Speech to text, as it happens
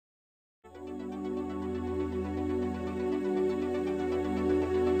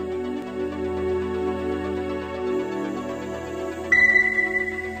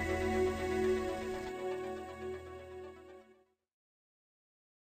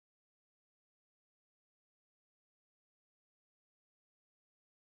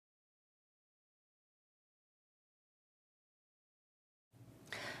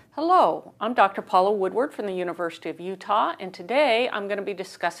Hello, I'm Dr. Paula Woodward from the University of Utah, and today I'm going to be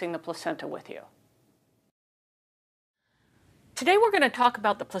discussing the placenta with you. Today we're going to talk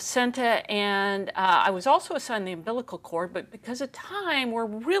about the placenta, and I was also assigned the umbilical cord, but because of time, we're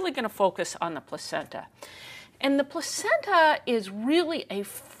really going to focus on the placenta. And the placenta is really a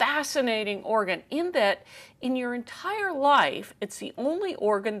fascinating organ in that in your entire life, it's the only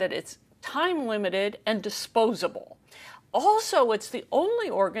organ that it's time limited and disposable. Also, it's the only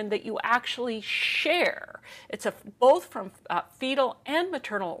organ that you actually share. It's both from fetal and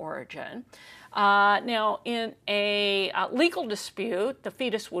maternal origin. Now, in a legal dispute, the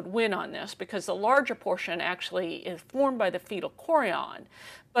fetus would win on this because the larger portion actually is formed by the fetal chorion,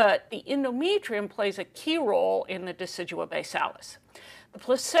 but the endometrium plays a key role in the decidua basalis. The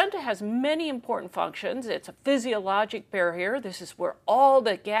placenta has many important functions. It's a physiologic barrier. This is where all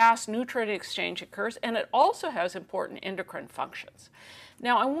the gas-nutrient exchange occurs, and it also has important endocrine functions.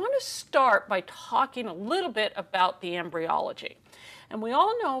 Now, I want to start by talking a little bit about the embryology. And we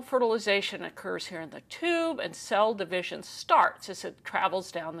all know fertilization occurs here in the tube, and cell division starts as it travels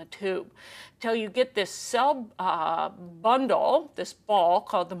down the tube until you get this cell bundle, this ball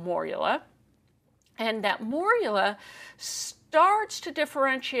called the morula. And that morula starts to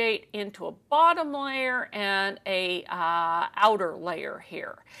differentiate into a bottom layer and a outer layer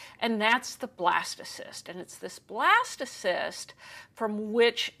here. And that's the blastocyst. And it's this blastocyst from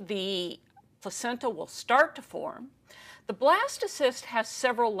which the placenta will start to form. The blastocyst has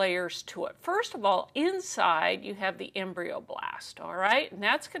several layers to it. First of all, inside you have the embryoblast, all right? And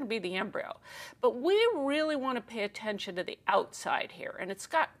that's going to be the embryo. But we really want to pay attention to the outside here, and it's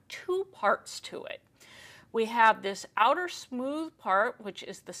got two parts to it. We have this outer smooth part, which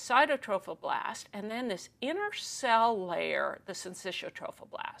is the cytotrophoblast, and then this inner cell layer, the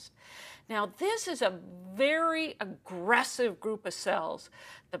syncytiotrophoblast. Now, this is a very aggressive group of cells.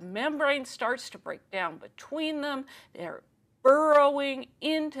 The membrane starts to break down between them. They're burrowing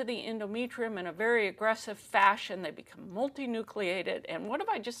into the endometrium in a very aggressive fashion. They become multinucleated. And what have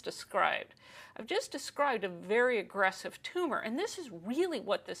I just described? I've just described a very aggressive tumor, and this is really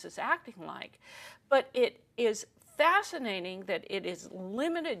what this is acting like. But it is fascinating that it is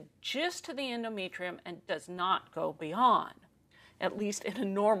limited just to the endometrium and does not go beyond, at least in a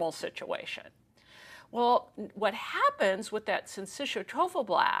normal situation. Well, what happens with that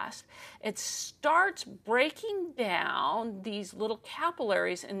syncytiotrophoblast, it starts breaking down these little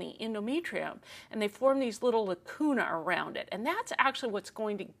capillaries in the endometrium, and they form these little lacuna around it. And that's actually what's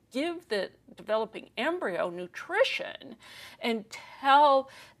going to give the developing embryo nutrition until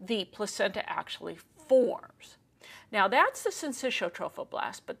the placenta actually forms. Now, that's the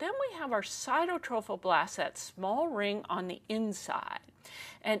syncytiotrophoblast, but then we have our cytotrophoblast, that small ring on the inside.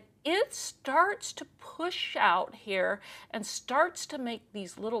 And it starts to push out here and starts to make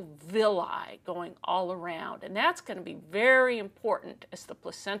these little villi going all around. And that's going to be very important as the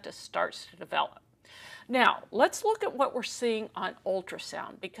placenta starts to develop. Now, let's look at what we're seeing on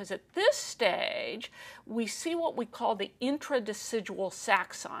ultrasound, because at this stage, we see what we call the intradecidual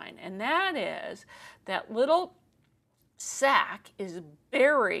sac sign, and that is that little sac is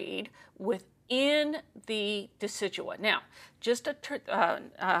buried within the decidua. Now, just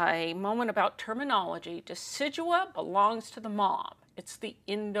a moment about terminology. Decidua belongs to the mom. It's the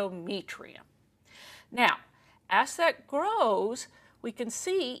endometrium. Now, as that grows, we can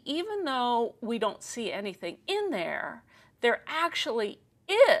see, even though we don't see anything in there, there actually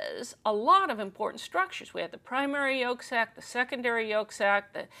is a lot of important structures. We have the primary yolk sac, the secondary yolk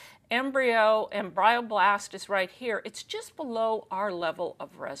sac, the embryoblast is right here. It's just below our level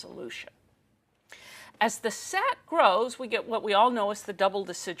of resolution. As the sac grows, we get what we all know as the double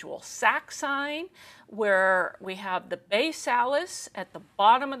decidual sac sign, where we have the basalis at the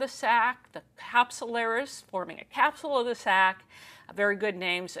bottom of the sac, the capsularis forming a capsule of the sac, very good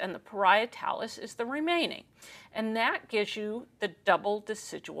names, and the parietalis is the remaining. And that gives you the double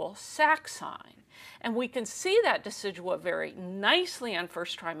decidual sac sign. And we can see that decidua very nicely on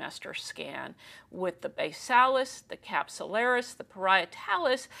first trimester scan with the basalis, the capsularis, the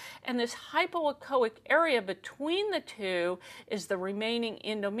parietalis, and this hypoechoic area between the two is the remaining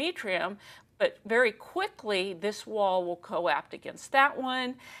endometrium, but very quickly this wall will coapt against that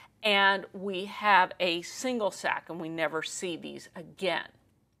one, and we have a single sac, and we never see these again.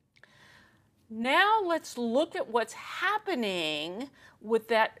 Now let's look at what's happening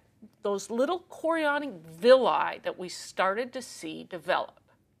with those little chorionic villi that we started to see develop.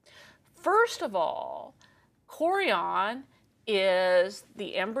 First of all, chorion is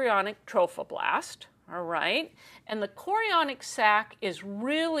the embryonic trophoblast, all right? And the chorionic sac is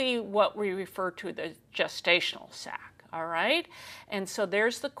really what we refer to as the gestational sac, all right? And so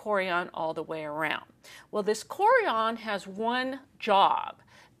there's the chorion all the way around. Well, this chorion has one job.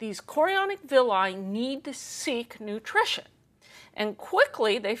 These chorionic villi need to seek nutrition. And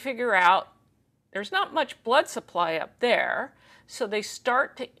quickly they figure out there's not much blood supply up there, so they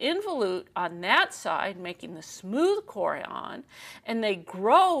start to involute on that side, making the smooth chorion, and they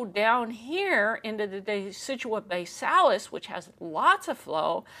grow down here into the decidua basalis, which has lots of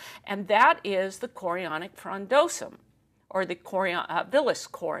flow, and that is the chorionic frondosum, or the villus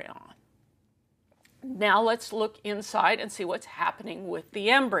chorion. Now let's look inside and see what's happening with the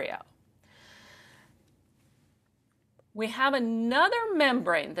embryo. We have another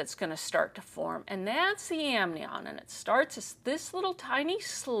membrane that's going to start to form, and that's the amnion, and it starts as this little tiny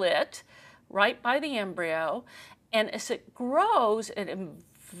slit right by the embryo, and as it grows, it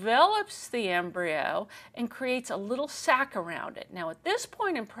envelops the embryo and creates a little sac around it. Now, at this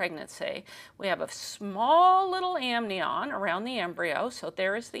point in pregnancy, we have a small little amnion around the embryo, so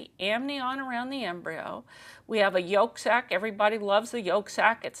there is the amnion around the embryo. We have a yolk sac. Everybody loves the yolk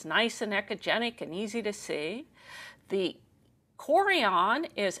sac. It's nice and echogenic and easy to see. The chorion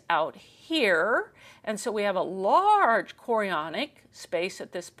is out here, and so we have a large chorionic space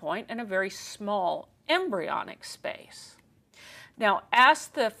at this point and a very small embryonic space. Now, as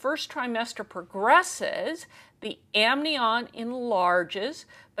the first trimester progresses, the amnion enlarges,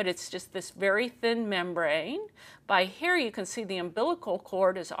 but it's just this very thin membrane. By here, you can see the umbilical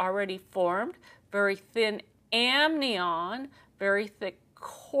cord is already formed, very thin amnion, very thick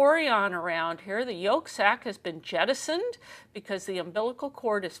chorion around here. The yolk sac has been jettisoned because the umbilical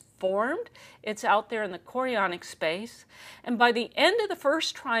cord is formed. It's out there in the chorionic space. And by the end of the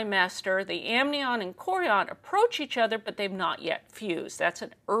first trimester, the amnion and chorion approach each other, but they've not yet fused. That's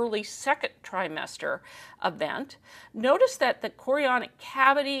an early second trimester event. Notice that the chorionic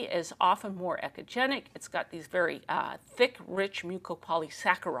cavity is often more echogenic. It's got these very thick, rich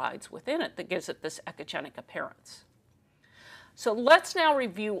mucopolysaccharides within it that gives it this echogenic appearance. So let's now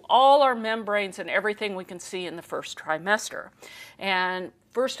review all our membranes and everything we can see in the first trimester. And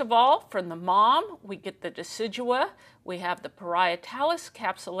first of all, from the mom, we get the decidua. We have the parietalis,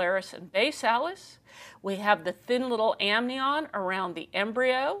 capsularis, and basalis. We have the thin little amnion around the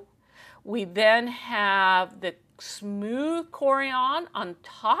embryo. We then have the smooth chorion on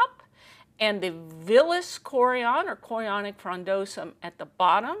top and the villus chorion, or chorionic frondosum, at the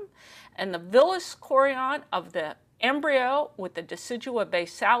bottom. And the villus chorion of the embryo with the decidua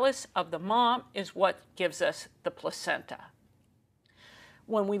basalis of the mom is what gives us the placenta.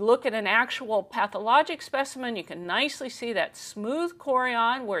 When we look at an actual pathologic specimen, you can nicely see that smooth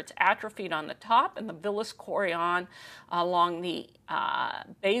chorion where it's atrophied on the top and the villus chorion along the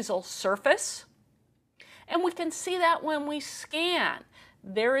basal surface. And we can see that when we scan.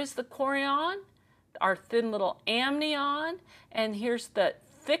 There is the chorion, our thin little amnion, and here's the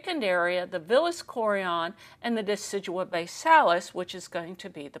thickened area, the villus chorion, and the decidua basalis, which is going to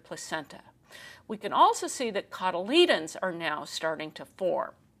be the placenta. We can also see that cotyledons are now starting to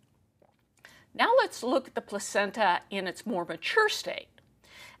form. Now let's look at the placenta in its more mature state.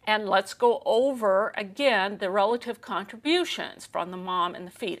 And let's go over, again, the relative contributions from the mom and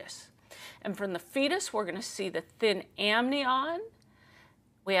the fetus. And from the fetus, we're going to see the thin amnion.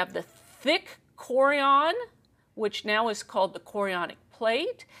 We have the thick chorion, which now is called the chorionic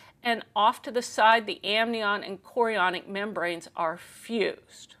plate, and off to the side, the amnion and chorionic membranes are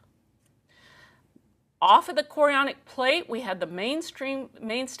fused. Off of the chorionic plate, we have the mainstem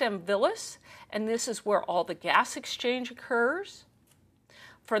villus, and this is where all the gas exchange occurs.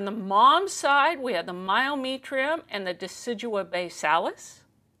 From the mom's side, we have the myometrium and the decidua basalis,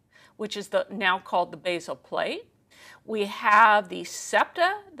 which is now called the basal plate. We have the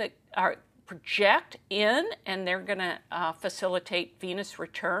septa that project in, and they're going to facilitate venous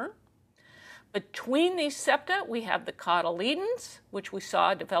return. Between these septa, we have the cotyledons, which we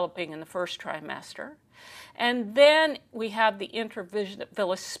saw developing in the first trimester. And then we have the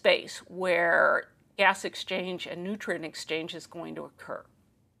intervillous space where gas exchange and nutrient exchange is going to occur.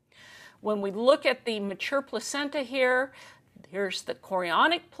 When we look at the mature placenta here, here's the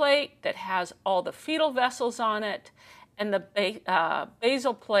chorionic plate that has all the fetal vessels on it, and the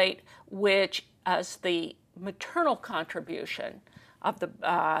basal plate, which is the maternal contribution of the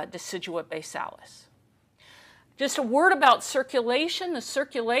decidua basalis. Just a word about circulation. The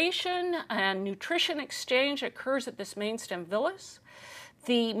circulation and nutrition exchange occurs at this mainstem villus.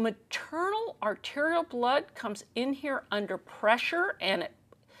 The maternal arterial blood comes in here under pressure, and it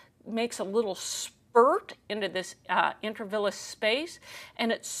makes a little spurt into this intervillous space,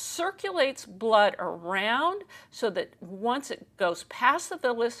 and it circulates blood around so that once it goes past the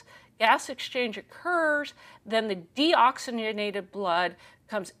villus, gas exchange occurs, then the deoxygenated blood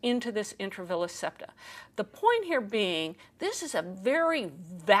comes into this intravillous septa. The point here being, this is a very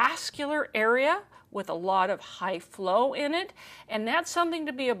vascular area with a lot of high flow in it, and that's something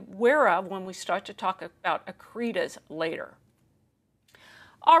to be aware of when we start to talk about accretas later.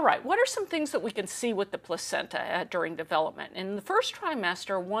 All right, what are some things that we can see with the placenta during development? In the first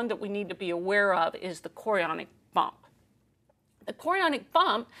trimester, one that we need to be aware of is the chorionic bump. The chorionic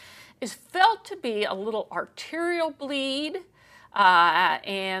bump is felt to be a little arterial bleed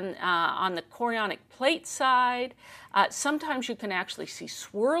on the chorionic plate side. Sometimes you can actually see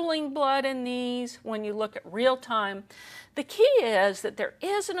swirling blood in these when you look at real time. The key is that there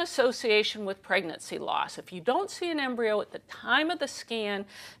is an association with pregnancy loss. If you don't see an embryo at the time of the scan,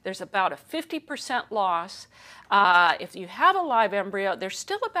 there's about a 50% loss. If you have a live embryo, there's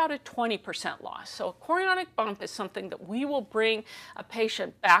still about a 20% loss. So a chorionic bump is something that we will bring a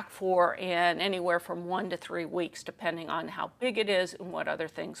patient back for in anywhere from 1 to 3 weeks, depending on how big it is and what other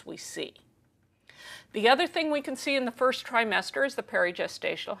things we see. The other thing we can see in the first trimester is the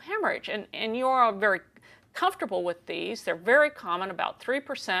perigestational hemorrhage, and you are very comfortable with these. They're very common, about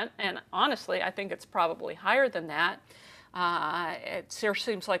 3%, and honestly, I think it's probably higher than that. It sure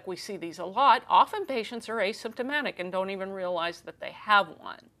seems like we see these a lot. Often patients are asymptomatic and don't even realize that they have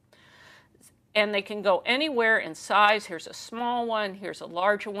one. And they can go anywhere in size. Here's a small one, here's a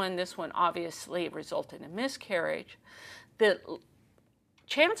larger one. This one obviously resulted in miscarriage. The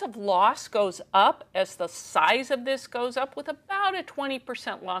chance of loss goes up as the size of this goes up, with about a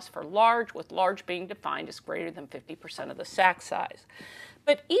 20% loss for large, with large being defined as greater than 50% of the sac size.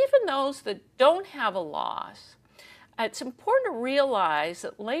 But even those that don't have a loss, it's important to realize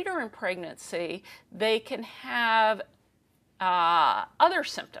that later in pregnancy, they can have other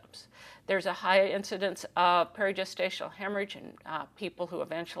symptoms. There's a high incidence of perigestational hemorrhage in people who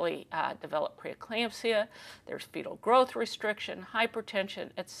eventually develop preeclampsia. There's fetal growth restriction,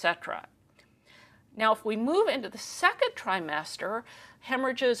 hypertension, etc. Now, if we move into the second trimester,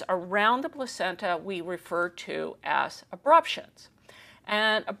 hemorrhages around the placenta we refer to as abruptions.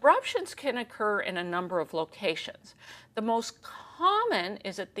 And abruptions can occur in a number of locations. The most common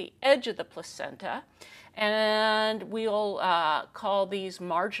is at the edge of the placenta, and we'll call these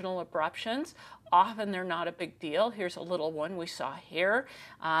marginal abruptions. Often they're not a big deal. Here's a little one we saw here.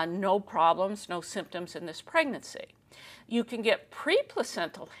 No problems, no symptoms in this pregnancy. You can get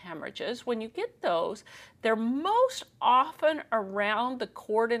preplacental hemorrhages. When you get those, they're most often around the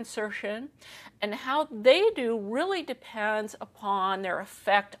cord insertion, and how they do really depends upon their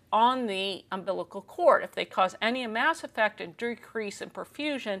effect on the umbilical cord. If they cause any mass effect and decrease in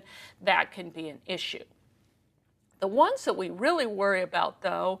perfusion, that can be an issue. The ones that we really worry about,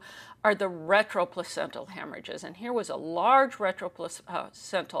 though, are the retroplacental hemorrhages. And here was a large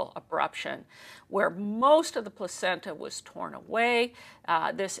retroplacental abruption where most of the placenta was torn away.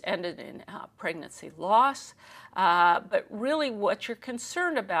 This ended in pregnancy loss. But really what you're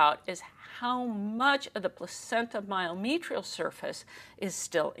concerned about is how much of the placenta myometrial surface is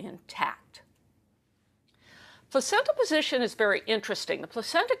still intact. Placenta position is very interesting. The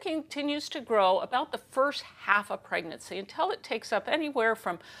placenta continues to grow about the first half of pregnancy until it takes up anywhere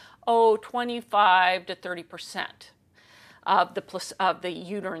from 25 to 30% of the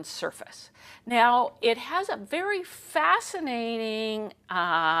uterine surface. Now, it has a very fascinating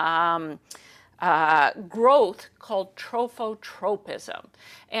growth called trophotropism,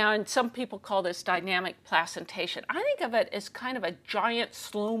 and some people call this dynamic placentation. I think of it as kind of a giant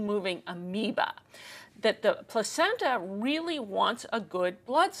slow-moving amoeba, that the placenta really wants a good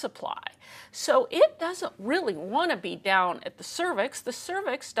blood supply. So it doesn't really want to be down at the cervix. The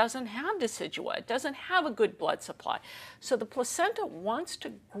cervix doesn't have decidua. It doesn't have a good blood supply. So the placenta wants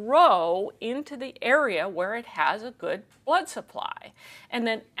to grow into the area where it has a good blood supply, and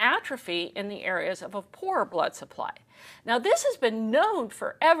then atrophy in the areas of a poor blood supply. Now, this has been known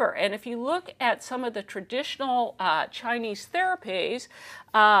forever, and if you look at some of the traditional Chinese therapies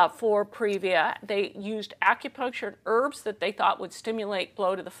for previa, they used acupuncture and herbs that they thought would stimulate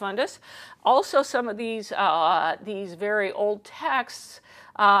flow to the fundus. Also, some of these very old texts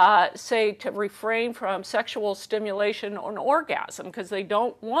say to refrain from sexual stimulation or an orgasm because they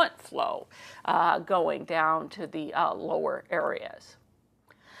don't want flow going down to the lower areas.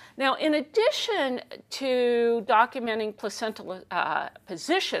 Now, in addition to documenting placental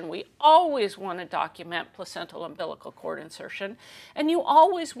position, we always want to document placental umbilical cord insertion, and you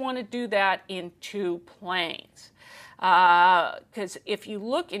always want to do that in 2 planes. Because if you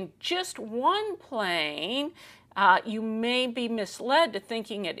look in just one plane, you may be misled to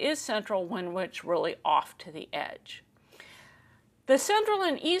thinking it is central when it's really off to the edge. The central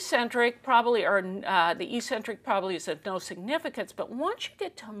and eccentric probably are, the eccentric probably is of no significance, but once you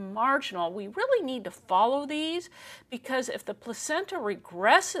get to marginal, we really need to follow these, because if the placenta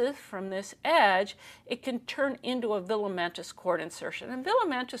regresses from this edge, it can turn into a filamentous cord insertion. And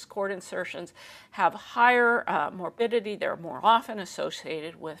filamentous cord insertions have higher morbidity. They're more often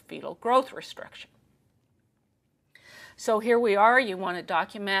associated with fetal growth restriction. So here we are. You want to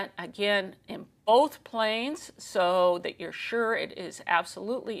document, again, in both planes so that you're sure it is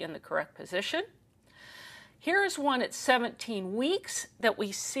absolutely in the correct position. Here is one at 17 weeks that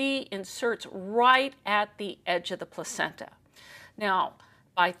we see inserts right at the edge of the placenta. Now,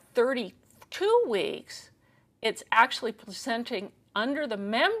 by 32 weeks, it's actually placenting under the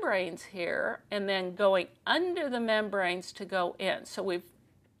membranes here and then going under the membranes to go in. So we've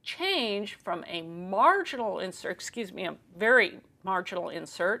change from a marginal insert, a very marginal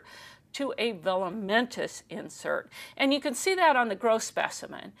insert, to a filamentous insert. And you can see that on the growth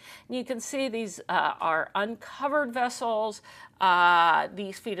specimen. And you can see these are uncovered vessels.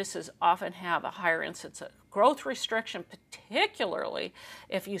 These fetuses often have a higher incidence of growth restriction, particularly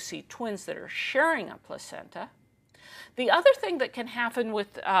if you see twins that are sharing a placenta. The other thing that can happen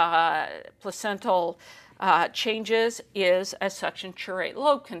with placental changes is a suction turate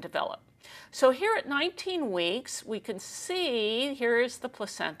lobe can develop. So here at 19 weeks, we can see here is the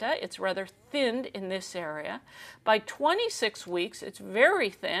placenta. It's rather thinned in this area. By 26 weeks, it's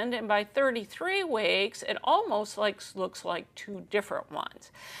very thin, and by 33 weeks, it almost looks like two different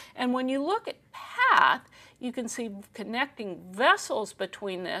ones. And when you look at path, you can see connecting vessels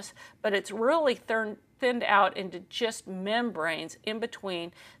between this, but it's really thinned out into just membranes in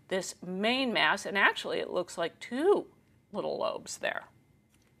between this main mass, and actually it looks like two little lobes there.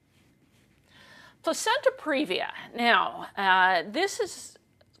 Placenta previa. Now, this has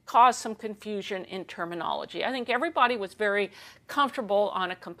caused some confusion in terminology. I think everybody was very comfortable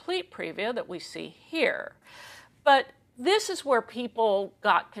on a complete previa that we see here. But this is where people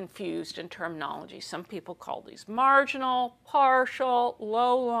got confused in terminology. Some people call these marginal, partial,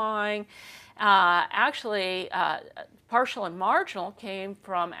 low-lying. Partial and marginal came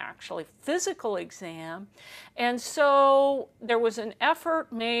from actually physical exam. And so there was an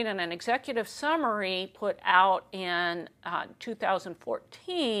effort made and an executive summary put out in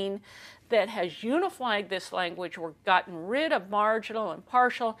 2014 that has unified this language. We've gotten rid of marginal and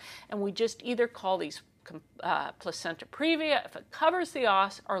partial, and we just either call these placenta previa if it covers the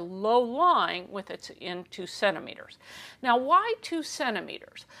os, or low-lying with it's in 2 centimeters. Now, why 2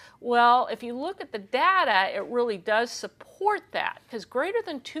 centimeters? Well, if you look at the data, it really does support that, because greater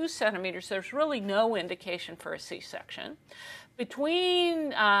than 2 centimeters, there's really no indication for a C-section.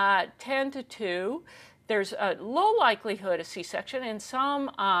 Between 10 to 2, there's a low likelihood of C-section, and some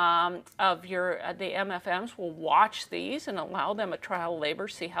of the MFMs will watch these and allow them a trial labor,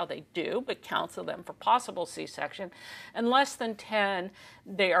 see how they do, but counsel them for possible C-section. And less than 10,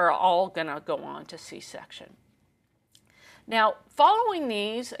 they are all going to go on to C-section. Now, following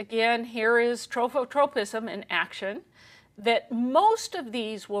these, again, here is trophotropism in action, that most of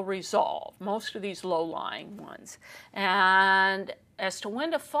these will resolve, most of these low-lying ones. And as to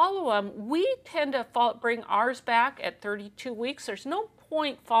when to follow them, we tend to bring ours back at 32 weeks. There's no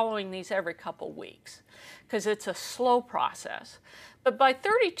point following these every couple weeks because it's a slow process. But by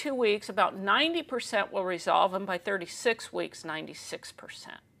 32 weeks, about 90% will resolve, and by 36 weeks, 96%.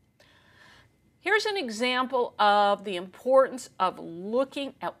 Here's an example of the importance of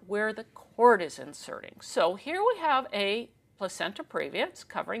looking at where the cord is inserting. So here we have a placenta previa. It's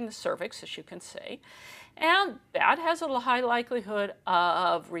covering the cervix, as you can see. And that has a high likelihood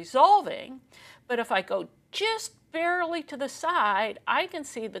of resolving. But if I go just barely to the side, I can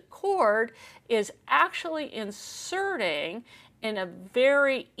see the cord is actually inserting in a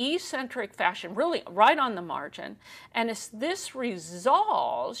very eccentric fashion, really right on the margin. And as this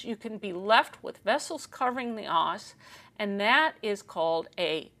resolves, you can be left with vessels covering the os, and that is called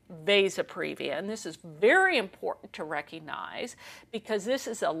a vasoprevia. And this is very important to recognize because this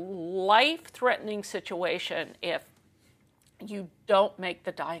is a life-threatening situation if you don't make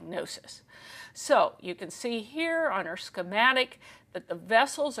the diagnosis. So you can see here on our schematic that the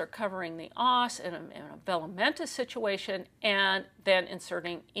vessels are covering the os in a filamentous situation and then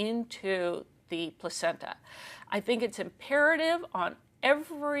inserting into the placenta. I think it's imperative on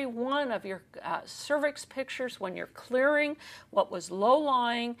every one of your cervix pictures when you're clearing what was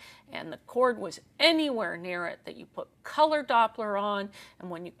low-lying and the cord was anywhere near it that you put color Doppler on. And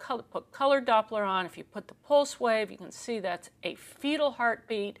when you put color Doppler on, if you put the pulse wave, you can see that's a fetal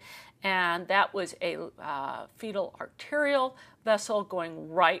heartbeat. and that was a fetal arterial vessel going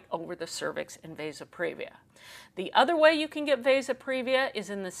right over the cervix in vasa previa. The other way you can get vasa previa is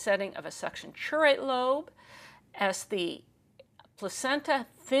in the setting of a suction curate lobe. As the placenta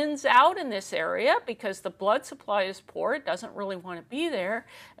thins out in this area because the blood supply is poor, it doesn't really want to be there.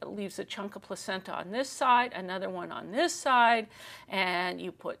 It leaves a chunk of placenta on this side, another one on this side, and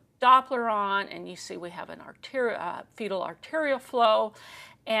you put Doppler on and you see we have an fetal arterial flow.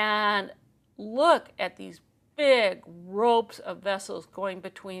 And look at these big ropes of vessels going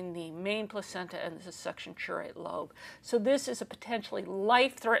between the main placenta and the suction curate lobe. So this is a potentially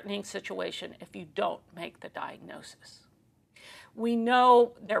life-threatening situation if you don't make the diagnosis. We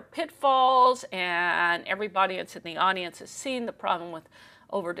know there are pitfalls, and everybody that's in the audience has seen the problem with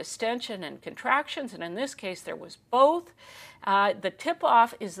overdistension and contractions, and in this case there was both. The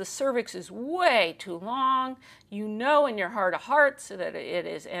tip-off is the cervix is way too long. You know in your heart of hearts that it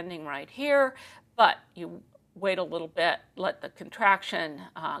is ending right here, but you wait a little bit, let the contraction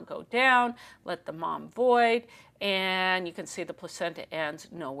go down, let the mom void, and you can see the placenta ends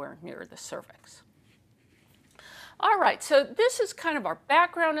nowhere near the cervix. All right, so this is kind of our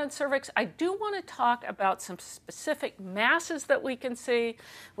background on cervix. I do want to talk about some specific masses that we can see.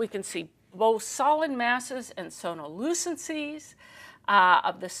 We can see both solid masses and sonolucencies.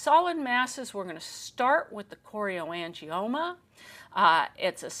 Of the solid masses, we're going to start with the chorioangioma.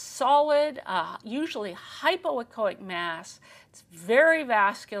 It's a solid, usually hypoechoic mass. It's very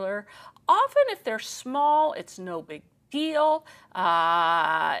vascular. Often if they're small, it's no big deal,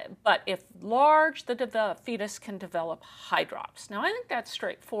 but if large, the fetus can develop hydrops. Now, I think that's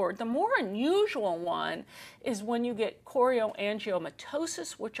straightforward. The more unusual one is when you get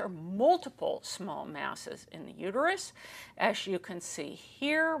chorioangiomatosis, which are multiple small masses in the uterus. As you can see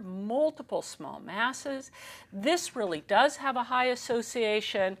here, multiple small masses. This really does have a high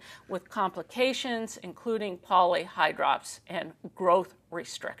association with complications, including polyhydrops and growth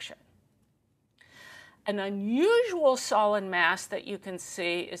restriction. An unusual solid mass that you can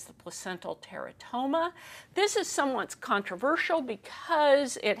see is the placental teratoma. This is somewhat controversial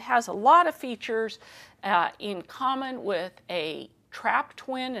because it has a lot of features in common with a trap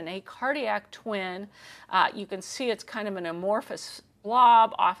twin, an acardiac twin. You can see it's kind of an amorphous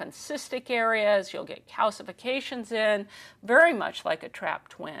blob, often cystic areas. You'll get calcifications in, very much like a trap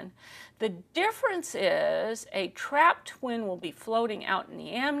twin. The difference is a trap twin will be floating out in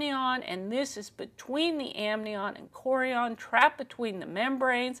the amnion, and this is between the amnion and chorion, trapped between the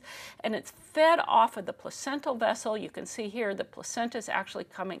membranes, and it's fed off of the placental vessel. You can see here the placenta is actually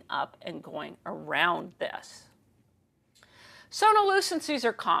coming up and going around this. Sonolucencies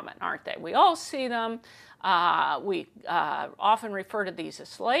are common, aren't they? We all see them. We often refer to these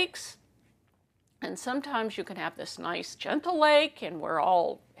as lakes, and sometimes you can have this nice gentle lake and we're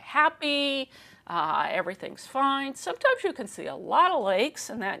all happy, everything's fine. Sometimes you can see a lot of lakes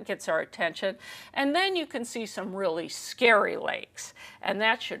and that gets our attention, and then you can see some really scary lakes, and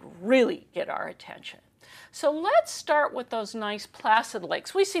that should really get our attention. So let's start with those nice placid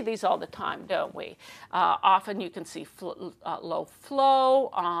lakes. We see these all the time, don't we? Often you can see low flow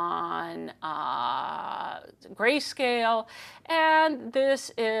on grayscale, and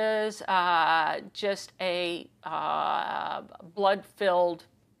this is just a blood-filled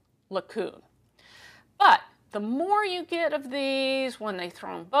lagoon. But the more you get of these, when they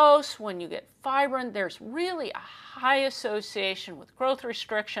thrombose, when you get fibrin, there's really a high association with growth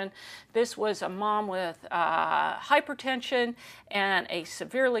restriction. This was a mom with hypertension and a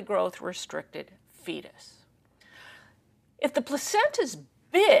severely growth restricted fetus. If the placenta is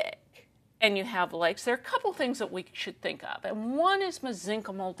big and you have lakes, there are a couple things that we should think of. And one is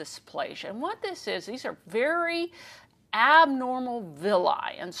mesenchymal dysplasia. And what this is, these are very abnormal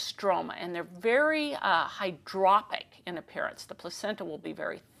villi and stroma, and they're very hydropic in appearance. The placenta will be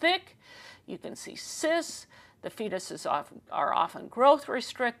very thick. You can see cysts. The fetuses are often growth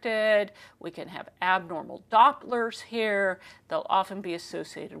restricted. We can have abnormal Dopplers here. They'll often be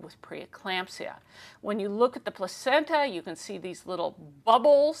associated with preeclampsia. When you look at the placenta, you can see these little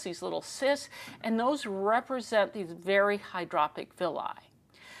bubbles, these little cysts, and those represent these very hydropic villi.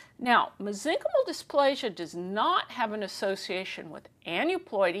 Now, mesenchymal dysplasia does not have an association with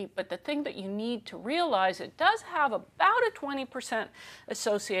aneuploidy, but the thing that you need to realize, it does have about a 20%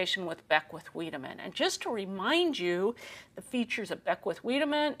 association with Beckwith-Wiedemann. And just to remind you, the features of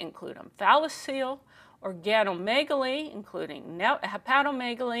Beckwith-Wiedemann include omphalocele, organomegaly, including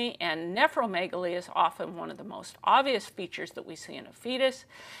hepatomegaly, and nephromegaly is often one of the most obvious features that we see in a fetus,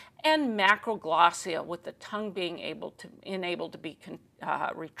 and macroglossia, with the tongue being enabled to be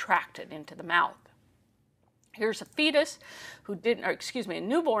retracted into the mouth. Here's a fetus who didn't, or excuse me, a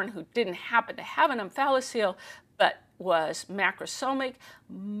newborn who didn't happen to have an omphalocele, but was macrosomic,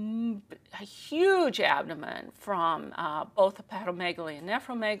 a huge abdomen from both hepatomegaly and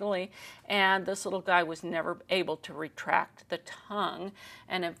nephromegaly, and this little guy was never able to retract the tongue,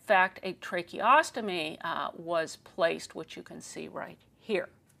 and in fact a tracheostomy was placed, which you can see right here.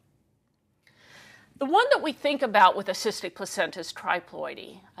 The one that we think about with a cystic placenta is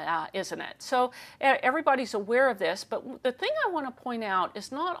triploidy, isn't it? So everybody's aware of this, but the thing I want to point out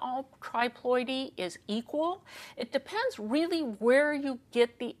is not all triploidy is equal. It depends really where you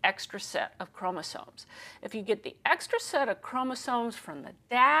get the extra set of chromosomes. If you get the extra set of chromosomes from the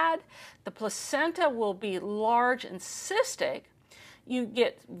dad, the placenta will be large and cystic. You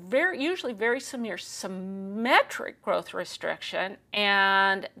get usually very severe symmetric growth restriction,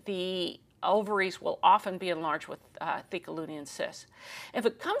 and the ovaries will often be enlarged with theca lutein cysts. If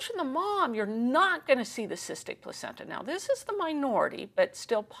it comes from the mom, you're not going to see the cystic placenta. Now, this is the minority, but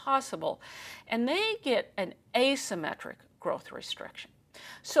still possible. And they get an asymmetric growth restriction.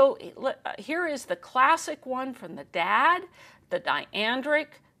 So here is the classic one from the dad, the diandric,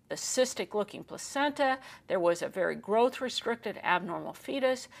 the cystic-looking placenta. There was a very growth-restricted abnormal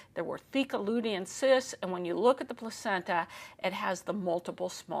fetus. There were theca lutein cysts, and when you look at the placenta, it has the multiple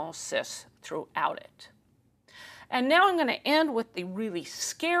small cysts throughout it. And now I'm going to end with the really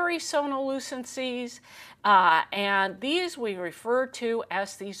scary sonolucencies, and these we refer to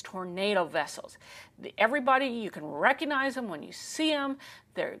as these tornado vessels. Everybody, you can recognize them when you see them.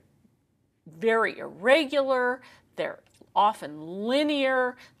 They're very irregular. They're often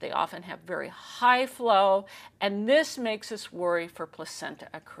linear, they often have very high flow, and this makes us worry for placenta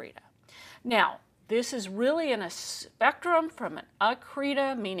accreta. Now, this is really in a spectrum from an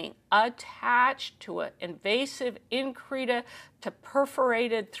accreta, meaning attached to an invasive increta, to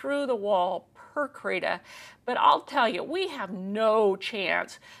perforated through the wall percreta, but I'll tell you, we have no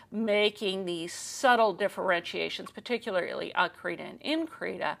chance making these subtle differentiations, particularly accreta and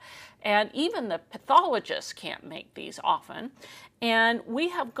increta, and even the pathologists can't make these often. And we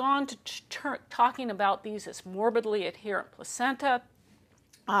have gone to talking about these as morbidly adherent placenta.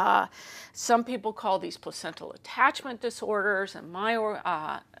 Some people call these placental attachment disorders, and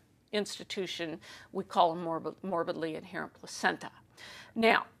my institution, we call them morbidly adherent placenta.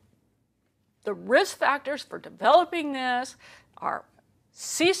 Now, the risk factors for developing this are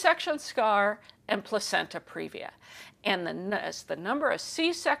C-section scar and placenta previa. And as the number of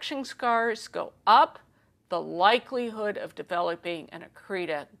C-section scars go up, the likelihood of developing an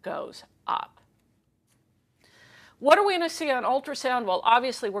accreta goes up. What are we going to see on ultrasound? Well,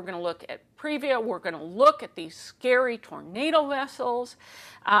 obviously, we're going to look at previa. We're going to look at these scary tornado vessels.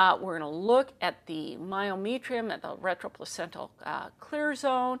 We're going to look at the myometrium at the retroplacental clear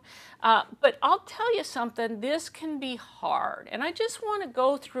zone. But I'll tell you something, this can be hard. And I just want to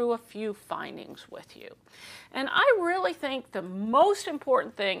go through a few findings with you. And I really think the most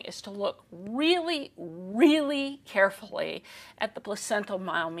important thing is to look really, really carefully at the placental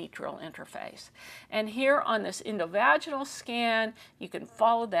myometrial interface. And here on this endovaginal scan, you can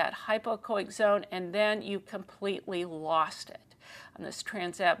follow that hypoechoic zone, and then you completely lost it. On this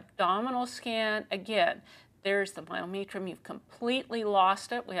transabdominal scan, again, there's the myometrium. You've completely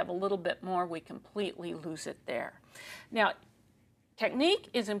lost it. We have a little bit more. We completely lose it there. Now, technique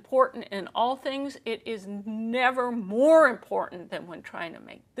is important in all things. It is never more important than when trying to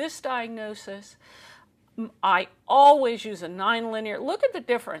make this diagnosis. I always use a 9-linear. Look at the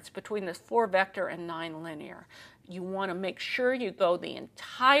difference between this 4-vector and 9-linear. You want to make sure you go the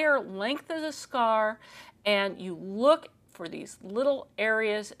entire length of the scar and you look for these little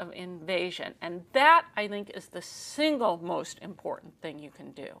areas of invasion. And that, I think, is the single most important thing you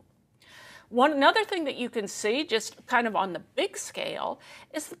can do. Another thing that you can see, just kind of on the big scale,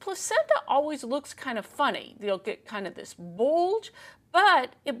 is the placenta always looks kind of funny. You'll get kind of this bulge,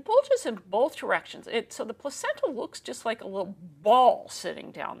 but it bulges in both directions. So the placenta looks just like a little ball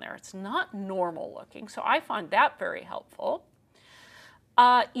sitting down there. It's not normal looking, so I find that very helpful.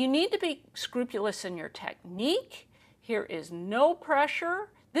 You need to be scrupulous in your technique. Here is no pressure.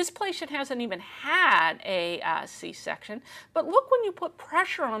 This patient hasn't even had a C-section, but look, when you put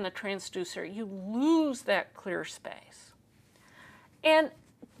pressure on the transducer, you lose that clear space. And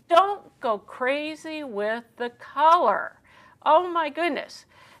don't go crazy with the color. Oh my goodness.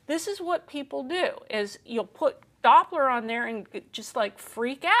 This is what people do, is you'll put Doppler on there and just like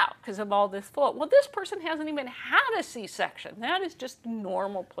freak out because of all this flow. Well, this person hasn't even had a C-section. That is just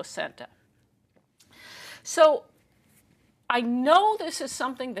normal placenta. So I know this is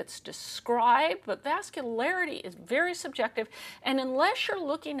something that's described, but vascularity is very subjective, and unless you're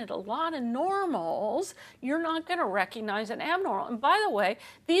looking at a lot of normals, you're not going to recognize an abnormal. And by the way,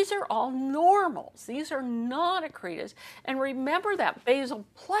 these are all normals. These are not accretas. And remember that basal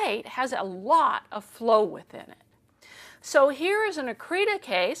plate has a lot of flow within it. So here is an accreta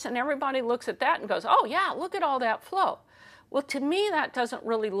case, and everybody looks at that and goes, oh yeah, look at all that flow. Well, to me, that doesn't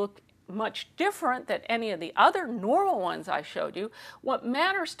really look much different than any of the other normal ones I showed you. What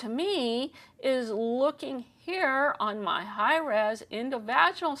matters to me is looking here on my high-res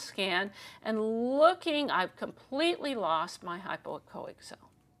endovaginal scan and looking, I've completely lost my hypoechoic zone.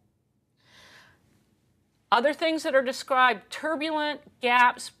 Other things that are described, turbulent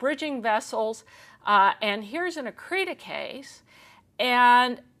gaps, bridging vessels, and here's an accreta case,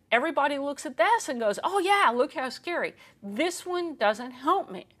 and everybody looks at this and goes, oh yeah, look how scary. This one doesn't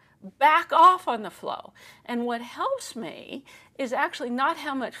help me. Back off on the flow. And what helps me is actually not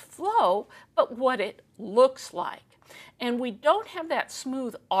how much flow, but what it looks like. And we don't have that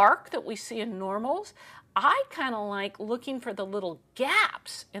smooth arc that we see in normals. I kind of like looking for the little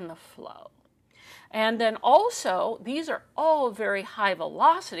gaps in the flow. And then also, these are all very high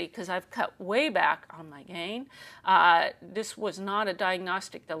velocity because I've cut way back on my gain. This was not a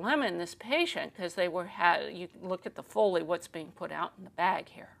diagnostic dilemma in this patient because they you look at the Foley, what's being put out in the bag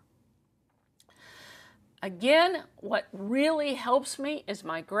here. Again, what really helps me is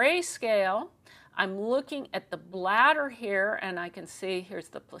my grayscale. I'm looking at the bladder here, and I can see here's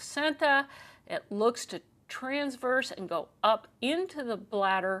the placenta. It looks to transverse and go up into the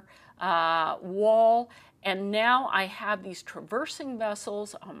bladder wall, and now I have these traversing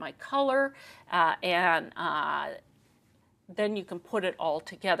vessels on my color, and then you can put it all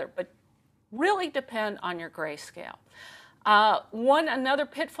together, but really depend on your grayscale. Another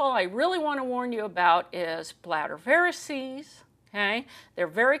pitfall I really want to warn you about is bladder varices. Okay, they're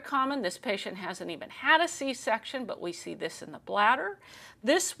very common. This patient hasn't even had a C-section, but we see this in the bladder.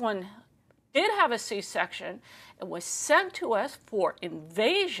 This one did have a C-section and was sent to us for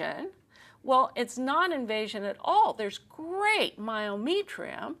invasion. Well, it's not invasion at all. There's great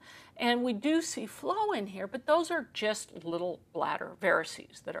myometrium, and we do see flow in here, but those are just little bladder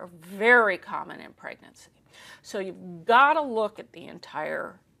varices that are very common in pregnancy. So you've got to look at the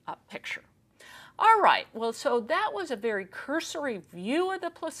entire picture. All right, well, so that was a very cursory view of the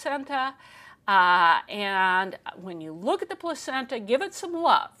placenta. And when you look at the placenta, give it some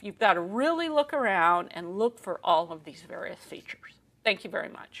love. You've got to really look around and look for all of these various features. Thank you very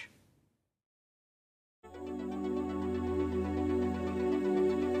much.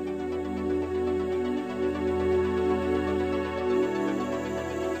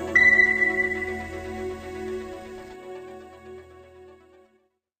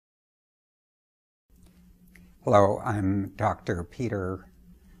 Hello, I'm Dr. Peter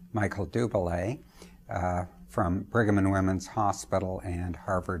Michael Duboulay from Brigham and Women's Hospital and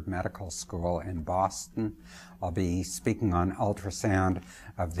Harvard Medical School in Boston. I'll be speaking on ultrasound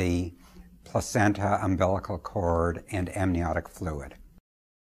of the placenta, umbilical cord, and amniotic fluid.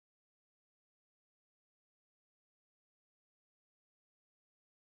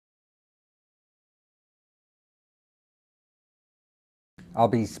 I'll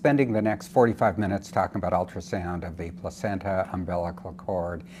be spending the next 45 minutes talking about ultrasound of the placenta, umbilical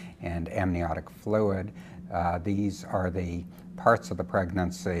cord, and amniotic fluid. These are the parts of the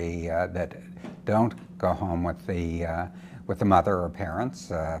pregnancy that don't go home with the mother or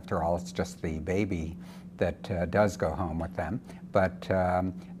parents. After all, it's just the baby that does go home with them. But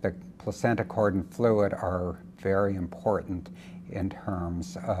the placenta, cord, and fluid are very important in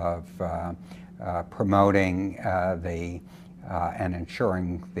terms of promoting and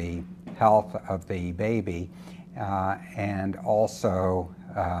ensuring the health of the baby, and also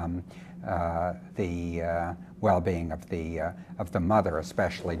the well-being of the mother,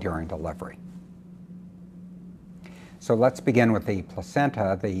 especially during delivery. So let's begin with the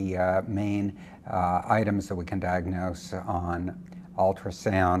placenta. The main items that we can diagnose on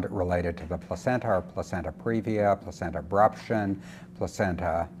ultrasound related to the placenta are placenta previa, placenta abruption,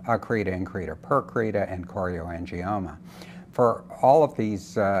 placenta accreta, increta, percreta, and chorioangioma. For all of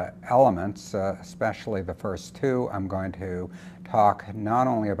these elements, especially the first two, I'm going to talk not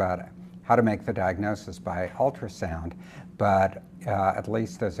only about how to make the diagnosis by ultrasound, but at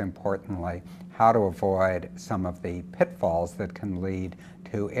least as importantly, how to avoid some of the pitfalls that can lead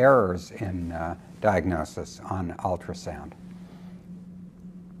to errors in diagnosis on ultrasound.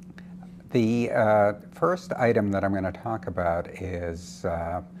 The first item that I'm going to talk about is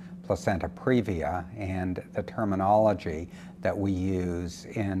placenta previa, and the terminology that we use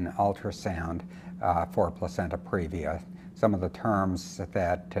in ultrasound for placenta previa. some of the terms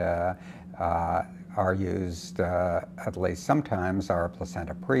that are used at least sometimes are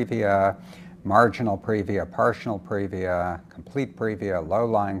placenta previa, marginal previa, partial previa, complete previa,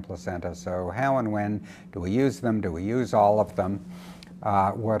 low-lying placenta. So how and when do we use them? Do we use all of them?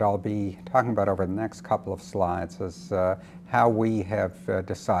 What I'll be talking about over the next couple of slides is how we have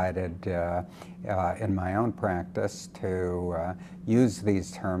decided in my own practice to use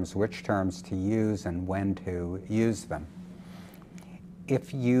these terms, which terms to use and when to use them.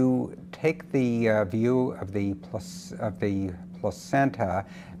 If you take the view of the placenta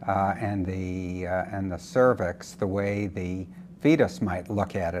and the cervix, the way the fetus might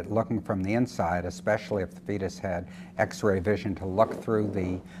look at it, looking from the inside, especially if the fetus had X-ray vision to look through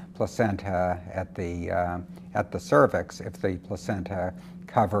the placenta at the cervix, if the placenta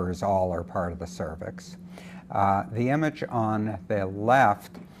covers all or part of the cervix. The image on the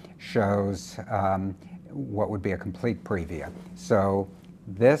left shows what would be a complete previa. So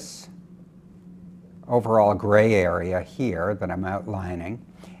this overall gray area here that I'm outlining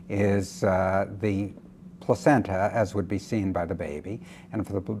is the placenta, as would be seen by the baby. And if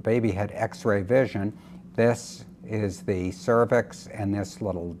the baby had X-ray vision, this is the cervix, and this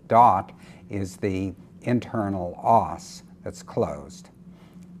little dot is the internal os that's closed.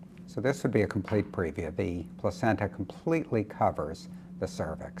 So this would be a complete previa. The placenta completely covers the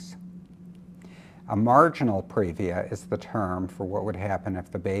cervix. A marginal previa is the term for what would happen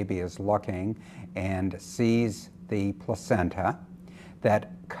if the baby is looking and sees the placenta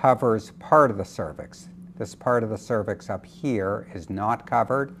that covers part of the cervix. This part of the cervix up here is not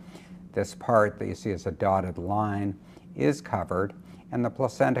covered. This part that you see as a dotted line is covered, and the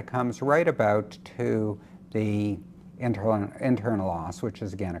placenta comes right about to the internal os, which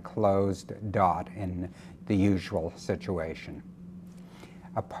is again a closed dot in the usual situation.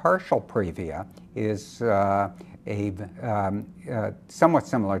 A partial previa is somewhat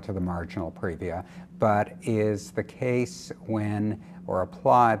similar to the marginal previa, but is the case when,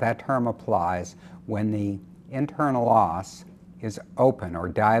 that term applies when the internal os is open or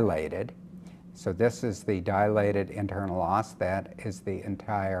dilated. So this is the dilated internal os, that is the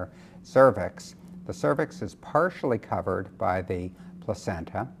entire cervix. The cervix is partially covered by the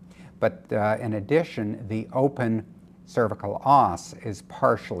placenta, but in addition, the open cervical os is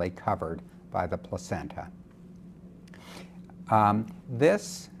partially covered by the placenta.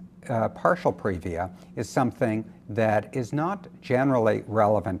 This partial previa is something that is not generally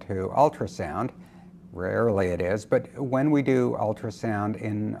relevant to ultrasound. Rarely it is, but when we do ultrasound,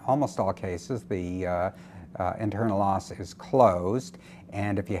 in almost all cases, the internal os is closed,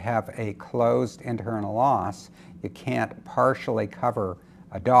 and if you have a closed internal os, you can't partially cover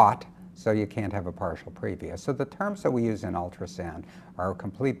a dot, so you can't have a partial previa. So the terms that we use in ultrasound are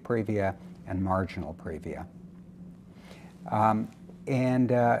complete previa and marginal previa.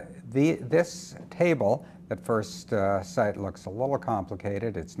 This table at first sight looks a little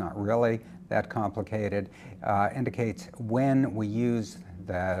complicated. It's not really that complicated. Indicates when we use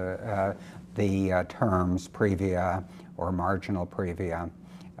the terms previa or marginal previa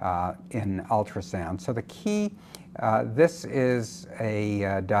in ultrasound. So the key, this is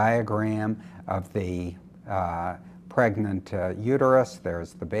a diagram of the pregnant uterus.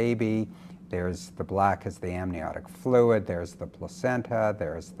 There's the baby. There's the black is the amniotic fluid. There's the placenta.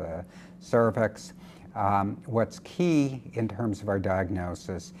 There's the cervix. What's key in terms of our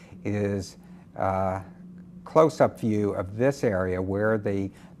diagnosis is close-up view of this area where the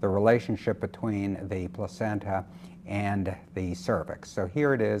relationship between the placenta and the cervix. So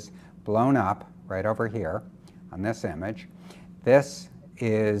here it is blown up right over here on this image. This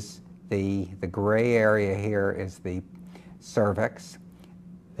is the gray area here is the cervix.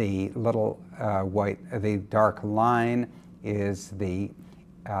 The little the dark line is the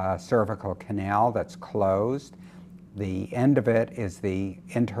cervical canal that's closed. The end of it is the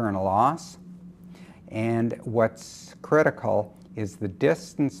internal os. And what's critical is the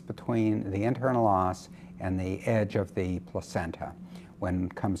distance between the internal os and the edge of the placenta when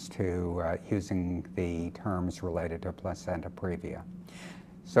it comes to using the terms related to placenta previa.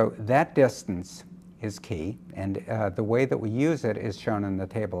 So that distance is key, and the way that we use it is shown in the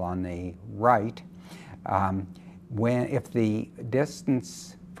table on the right. If the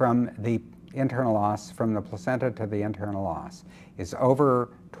distance from the internal os, from the placenta to the internal os, is over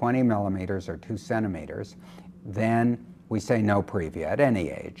 20 millimeters or 2 centimeters, then we say no previa at any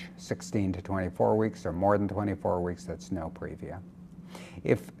age. 16 to 24 weeks or more than 24 weeks, that's no previa.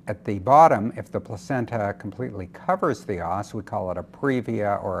 If at the bottom, if the placenta completely covers the os, we call it a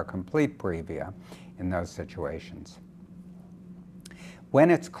previa or a complete previa in those situations. When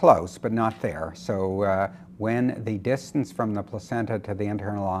it's close but not there, so when the distance from the placenta to the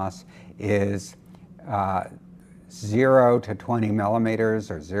internal os is 0 to 20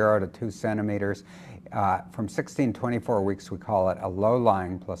 millimeters or 0 to 2 centimeters. From 16 to 24 weeks, we call it a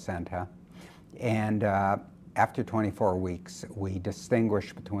low-lying placenta. And after 24 weeks, we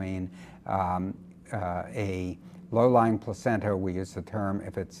distinguish between a low-lying placenta, we use the term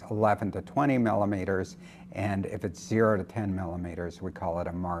if it's 11 to 20 millimeters, and if it's 0 to 10 millimeters, we call it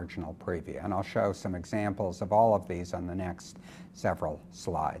a marginal previa. And I'll show some examples of all of these on the next several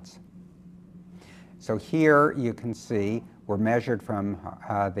slides. So here you can see we're measured from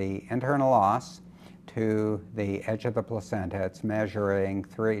the internal os to the edge of the placenta. It's measuring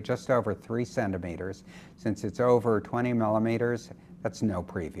just over 3 centimeters. Since it's over 20 millimeters, that's no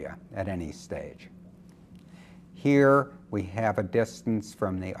previa at any stage. Here we have a distance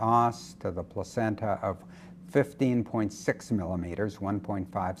from the os to the placenta of 15.6 millimeters,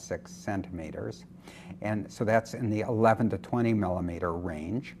 1.56 centimeters. And so that's in the 11 to 20 millimeter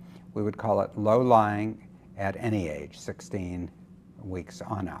range. We would call it low-lying at any age, 16 weeks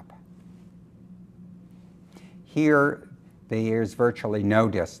on up. Here, there's virtually no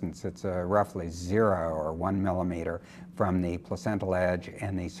distance. It's roughly 0 or 1 millimeter from the placental edge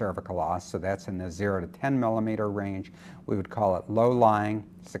and the cervical os, so that's in the 0 to 10 millimeter range. We would call it low-lying,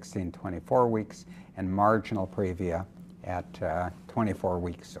 16 to 24 weeks, and marginal previa at 24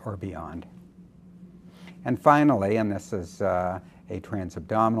 weeks or beyond. And finally, and this is a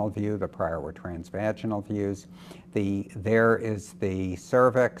transabdominal view, the prior were transvaginal views. There is the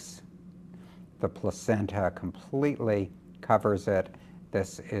cervix. The placenta completely covers it.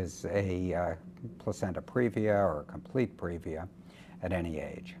 This is a placenta previa or a complete previa at any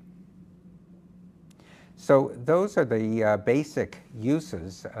age. So those are the basic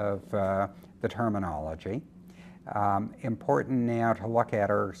uses of the terminology. Important now to look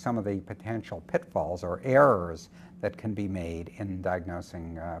at are some of the potential pitfalls or errors that can be made in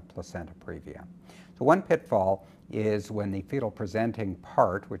diagnosing placenta previa. So one pitfall is when the fetal presenting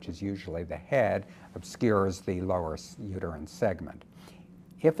part, which is usually the head, obscures the lower uterine segment.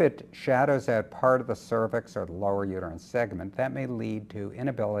 If it shadows out part of the cervix or the lower uterine segment, that may lead to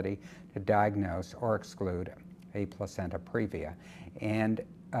inability to diagnose or exclude a placenta previa. And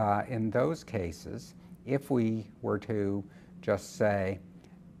in those cases, if we were to just say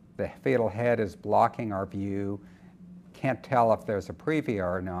the fetal head is blocking our view, can't tell if there's a previa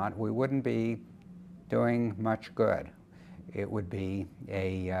or not, we wouldn't be doing much good. It would be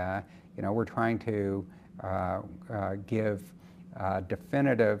we're trying to give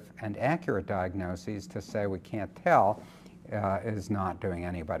definitive and accurate diagnoses. To say we can't tell is not doing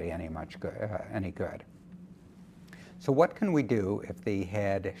anybody any good. So what can we do if the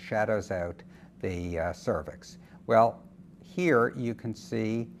head shadows out the cervix? Well, here you can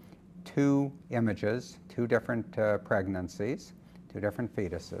see two images, two different pregnancies, two different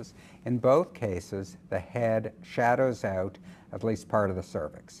fetuses. In both cases, the head shadows out at least part of the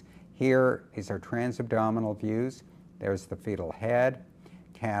cervix. Here, these are transabdominal views. There's the fetal head,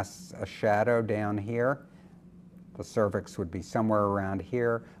 casts a shadow down here. The cervix would be somewhere around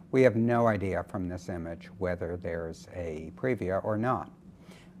here. We have no idea from this image whether there's a previa or not.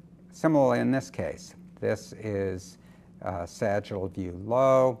 Similarly in this case, this is sagittal view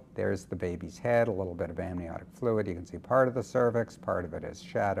low. There's the baby's head, a little bit of amniotic fluid. You can see part of the cervix, part of it is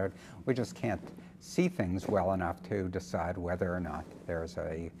shadowed. We just can't see things well enough to decide whether or not there's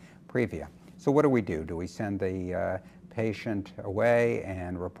a previa. So what do? Do we send the patient away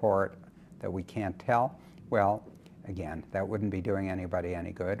and report that we can't tell? Well, again, that wouldn't be doing anybody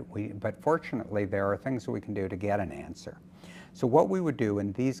any good. But fortunately, there are things that we can do to get an answer. So what we would do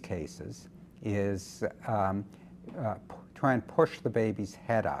in these cases is try and push the baby's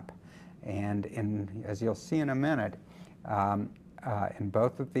head up. And as you'll see in a minute, in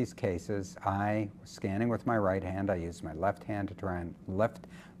both of these cases, I was scanning with my right hand. I used my left hand to try and lift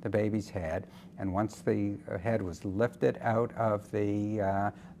the baby's head. And once the head was lifted out of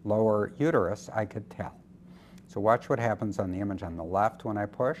the lower uterus, I could tell. So watch what happens on the image on the left when I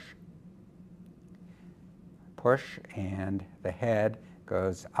push. Push, and the head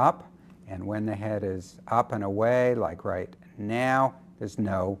goes up. And when the head is up and away, like right now, there's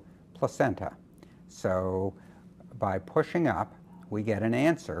no placenta. So by pushing up, we get an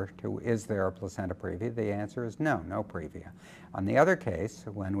answer to, is there a placenta previa? The answer is no, no previa. On the other case,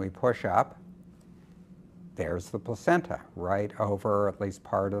 when we push up, there's the placenta right over at least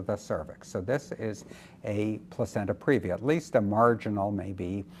part of the cervix. So this is a placenta previa, at least a marginal,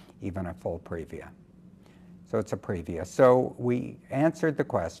 maybe even a full previa. So it's a previa. So we answered the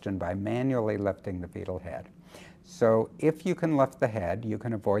question by manually lifting the fetal head. So if you can lift the head, you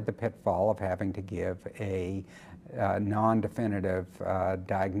can avoid the pitfall of having to give a non-definitive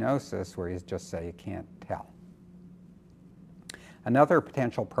diagnosis where you just say you can't tell. Another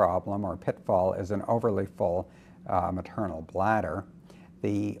potential problem or pitfall is an overly full maternal bladder.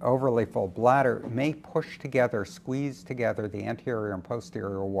 The overly full bladder may push together, squeeze together the anterior and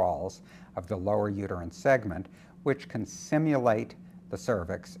posterior walls of the lower uterine segment, which can simulate the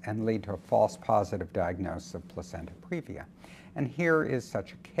cervix and lead to a false positive diagnosis of placenta previa. And here is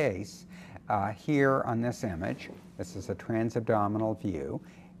such a case. Here on this image, this is a transabdominal view.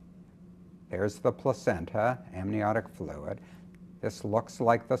 There's the placenta, amniotic fluid. This looks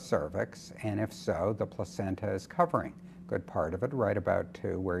like the cervix, and if so, the placenta is covering a good part of it, right about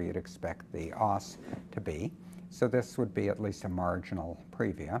to where you'd expect the os to be. So this would be at least a marginal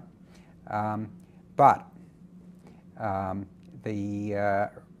previa. The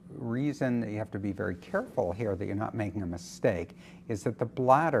reason that you have to be very careful here that you're not making a mistake is that the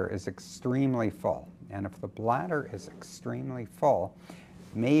bladder is extremely full. And if the bladder is extremely full,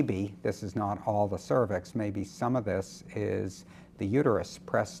 maybe this is not all the cervix, maybe some of this is the uterus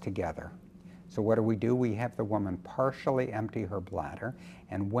pressed together. So what do? We have the woman partially empty her bladder,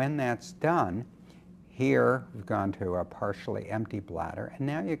 and when that's done, here we've gone to a partially empty bladder, and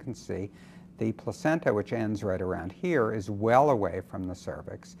now you can see the placenta, which ends right around here, is well away from the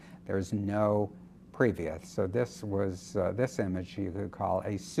cervix. There's no previa. So this was, this image you could call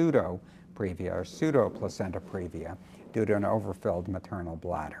a pseudo-previa or pseudo-placenta previa due to an overfilled maternal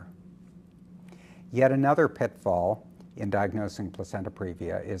bladder. Yet another pitfall in diagnosing placenta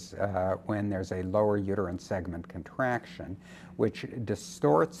previa is when there's a lower uterine segment contraction, which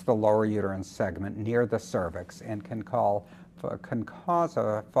distorts the lower uterine segment near the cervix and can cause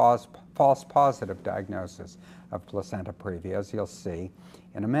a false positive diagnosis of placenta previa, as you'll see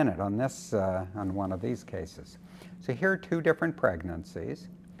in a minute on one of these cases. So here are two different pregnancies.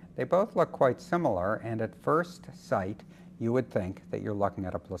 They both look quite similar, and at first sight, you would think that you're looking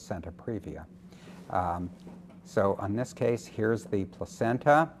at a placenta previa. So on this case, here's the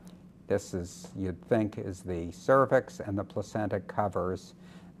placenta. This is, you'd think, is the cervix, and the placenta covers,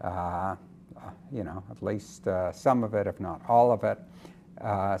 at least some of it, if not all of it.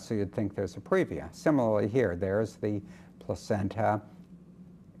 So you'd think there's a previa. Similarly here, there's the placenta.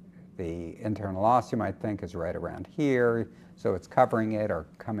 The internal os, you might think, is right around here, so it's covering it or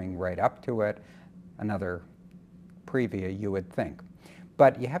coming right up to it. Another previa, you would think.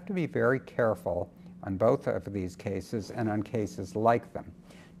 But you have to be very careful on both of these cases and on cases like them.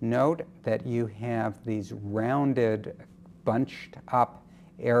 Note that you have these rounded, bunched up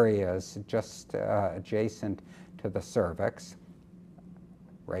areas just adjacent to the cervix,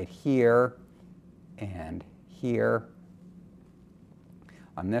 right here and here.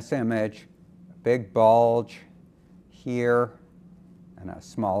 On this image, a big bulge here and a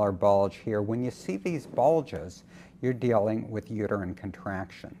smaller bulge here. When you see these bulges, you're dealing with uterine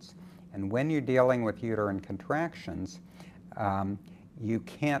contractions. And when you're dealing with uterine contractions, you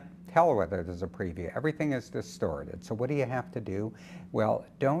can't tell whether there's a previa. Everything is distorted. So what do you have to do? Well,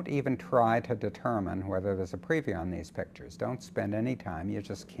 don't even try to determine whether there's a previa on these pictures. Don't spend any time. You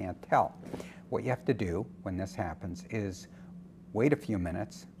just can't tell. What you have to do when this happens is wait a few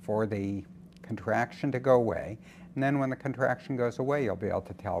minutes for the contraction to go away, and then when the contraction goes away, you'll be able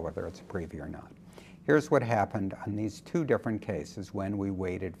to tell whether it's a previa or not. Here's what happened on these two different cases when we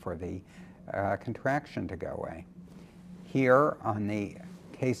waited for the contraction to go away. Here on the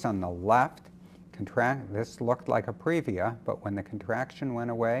case on the left, this looked like a previa, but when the contraction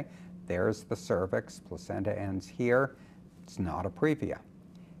went away, there's the cervix, placenta ends here, it's not a previa.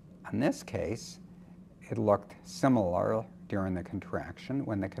 On this case, it looked similar during the contraction.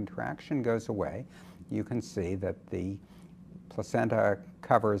 When the contraction goes away, you can see that the placenta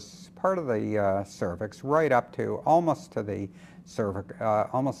covers part of the cervix right up to almost to the cervix,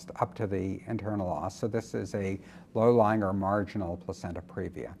 almost up to the internal os. So this is a low-lying or marginal placenta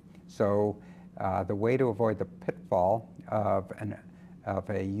previa. So the way to avoid the pitfall of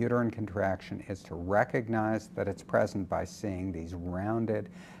a uterine contraction is to recognize that it's present by seeing these rounded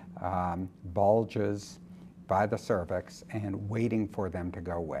bulges by the cervix and waiting for them to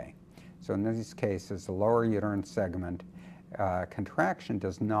go away. So in these cases, the lower uterine segment contraction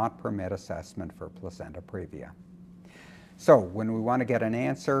does not permit assessment for placenta previa. So when we want to get an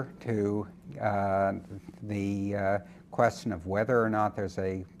answer to the question of whether or not there's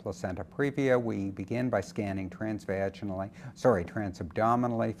a placenta previa, we begin by scanning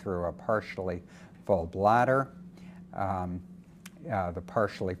transabdominally through a partially full bladder. The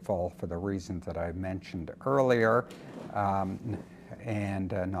partially full for the reasons that I mentioned earlier.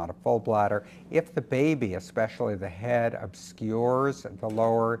 and not a full bladder. If the baby, especially the head, obscures the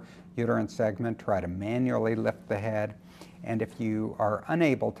lower uterine segment, try to manually lift the head. And if you are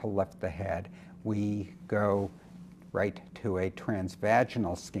unable to lift the head, we go right to a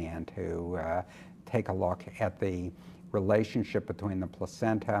transvaginal scan to take a look at the relationship between the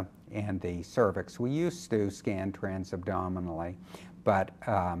placenta and the cervix. We used to scan transabdominally, but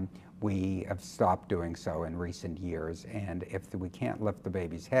we have stopped doing so in recent years. And if we can't lift the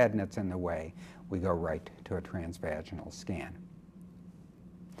baby's head and it's in the way, we go right to a transvaginal scan.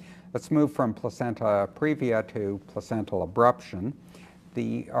 Let's move from placenta previa to placental abruption.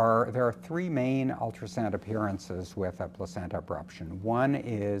 There are three main ultrasound appearances with a placenta abruption. One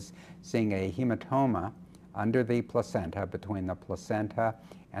is seeing a hematoma under the placenta, between the placenta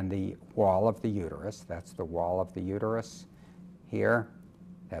and the wall of the uterus. That's the wall of the uterus here.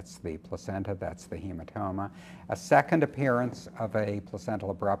 That's the placenta, that's the hematoma. A second appearance of a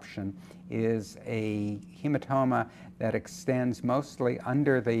placental abruption is a hematoma that extends mostly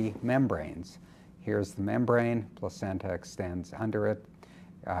under the membranes. Here's the membrane, placenta extends under it.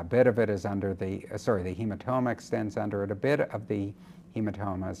 A bit of it is under the hematoma extends under it. A bit of the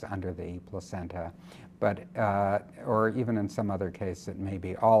hematoma is under the placenta, but, or even in some other case, it may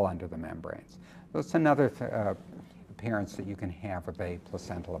be all under the membranes. That's another appearance that you can have with a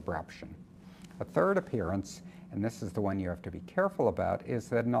placental abruption. A third appearance, and this is the one you have to be careful about, is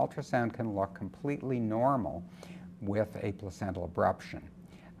that an ultrasound can look completely normal with a placental abruption.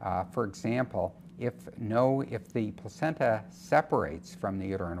 For example, if the placenta separates from the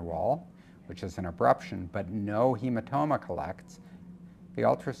uterine wall, which is an abruption, but no hematoma collects, the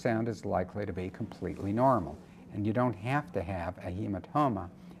ultrasound is likely to be completely normal. And you don't have to have a hematoma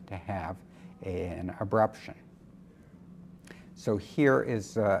to have an abruption. So here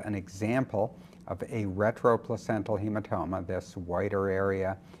is an example of a retroplacental hematoma. This whiter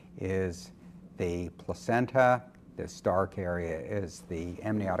area is the placenta. This dark area is the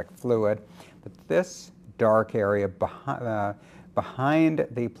amniotic fluid. But this dark area behind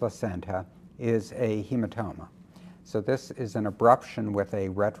the placenta is a hematoma. So this is an abruption with a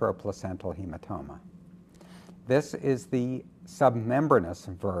retroplacental hematoma. This is the submembranous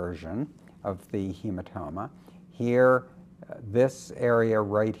version of the hematoma. Here, this area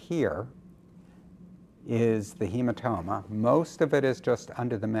right here is the hematoma. Most of it is just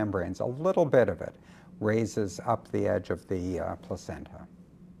under the membranes. A little bit of it raises up the edge of the placenta.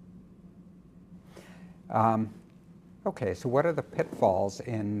 Okay, so what are the pitfalls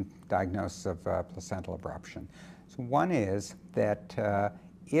in diagnosis of placental abruption? So one is that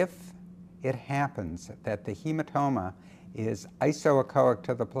if it happens that the hematoma is isoechoic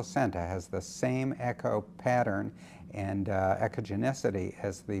to the placenta, has the same echo pattern and echogenicity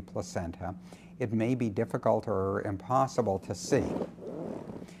as the placenta, it may be difficult or impossible to see.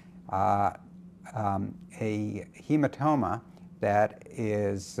 A hematoma that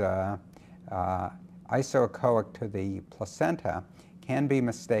is isoechoic to the placenta can be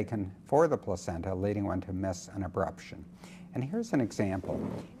mistaken for the placenta, leading one to miss an abruption. And here's an example.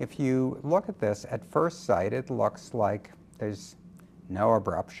 If you look at this, at first sight, it looks like there's no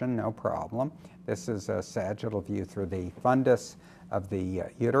abruption, no problem. This is a sagittal view through the fundus of the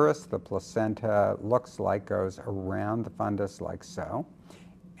uterus. The placenta looks like goes around the fundus like so,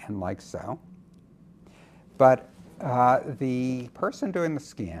 and like so. But the person doing the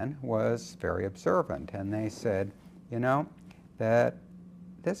scan was very observant, and they said, you know, that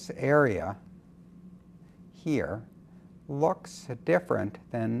this area here looks different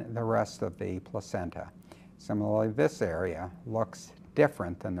than the rest of the placenta. Similarly, this area looks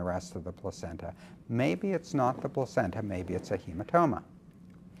different than the rest of the placenta. Maybe it's not the placenta, maybe it's a hematoma.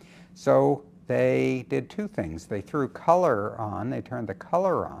 So they did two things. They threw color on, they turned the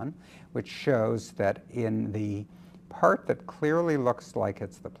color on, which shows that in the part that clearly looks like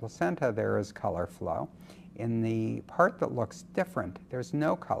it's the placenta, there is color flow. In the part that looks different, there's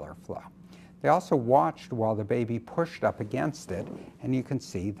no color flow. They also watched while the baby pushed up against it, and you can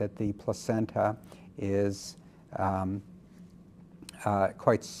see that the placenta is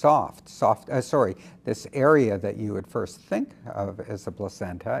quite soft. This area that you would first think of as a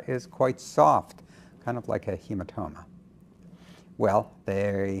placenta is quite soft, kind of like a hematoma. Well,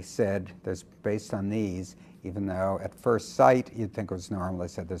 they said, based on these, even though at first sight you'd think it was normal, they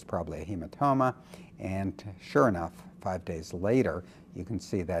said there's probably a hematoma. And sure enough, 5 days later, you can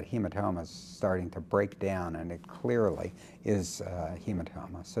see that hematoma is starting to break down, and it clearly is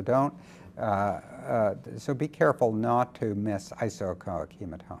hematoma. So so be careful not to miss isoechoic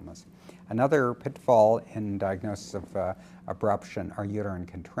hematomas. Another pitfall in diagnosis of abruption are uterine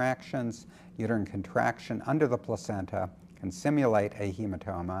contractions. Uterine contraction under the placenta can simulate a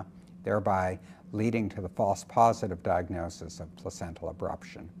hematoma, thereby leading to the false positive diagnosis of placental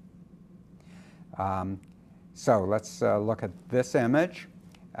abruption. So let's look at this image.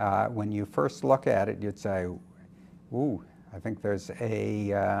 When you first look at it, you'd say, ooh, I think there's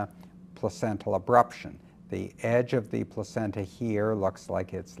a placental abruption. The edge of the placenta here looks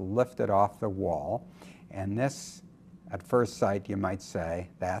like it's lifted off the wall, and this, at first sight, you might say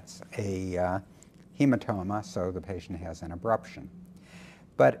that's a hematoma, so the patient has an abruption.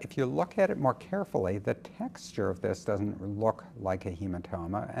 But if you look at it more carefully, the texture of this doesn't look like a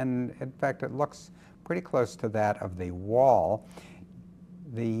hematoma, and in fact it looks pretty close to that of the wall.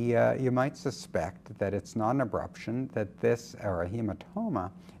 You might suspect that it's not an abruption, that this, or a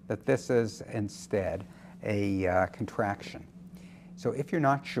hematoma, that this is instead a contraction. So if you're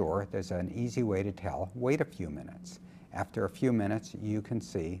not sure, there's an easy way to tell. Wait a few minutes. After a few minutes, you can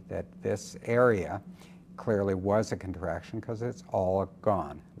see that this area clearly was a contraction because it's all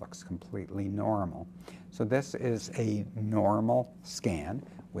gone. It looks completely normal. So this is a normal scan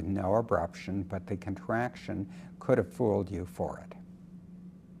with no abruption, but the contraction could have fooled you for it.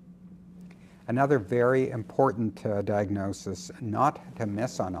 Another very important diagnosis not to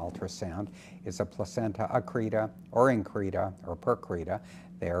miss on ultrasound is a placenta accreta or increta or percreta.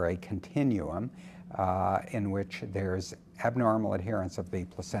 They're a continuum in which there's abnormal adherence of the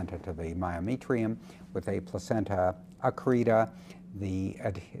placenta to the myometrium. With a placenta accreta,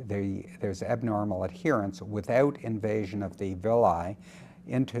 there's abnormal adherence without invasion of the villi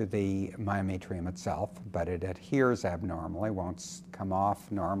into the myometrium itself, but it adheres abnormally, won't come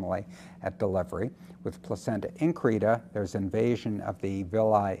off normally at delivery. With placenta increta, there's invasion of the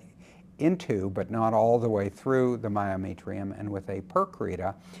villi into, but not all the way through the myometrium, and with a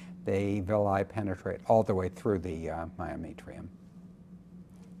percreta, the villi penetrate all the way through the myometrium.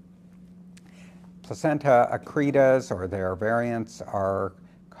 Placenta accretas, or their variants, are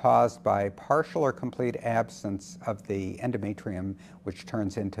caused by partial or complete absence of the endometrium, which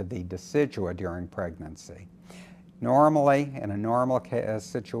turns into the decidua during pregnancy. Normally, in a normal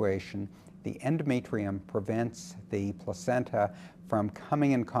situation, the endometrium prevents the placenta from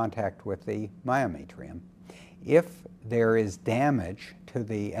coming in contact with the myometrium. If there is damage to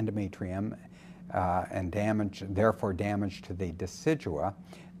the endometrium and therefore damage to the decidua,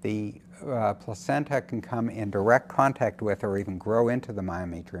 the placenta can come in direct contact with or even grow into the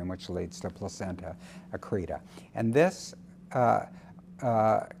myometrium, which leads to placenta accreta. And this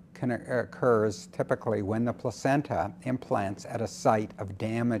occurs typically when the placenta implants at a site of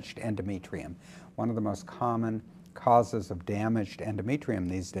damaged endometrium. One of the most common causes of damaged endometrium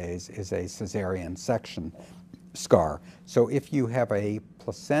these days is a cesarean section scar. So if you have a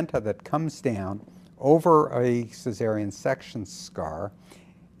placenta that comes down over a cesarean section scar,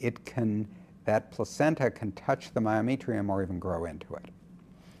 that placenta can touch the myometrium or even grow into it.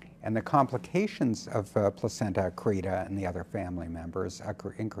 And the complications of placenta accreta and the other family members,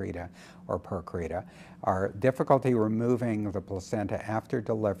 increta or percreta, are difficulty removing the placenta after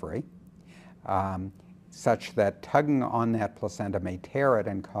delivery, such that tugging on that placenta may tear it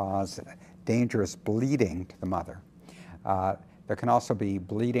and cause dangerous bleeding to the mother. There can also be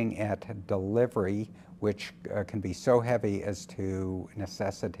bleeding at delivery, which can be so heavy as to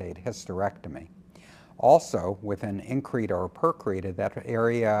necessitate hysterectomy. Also, with an increta or percreta, that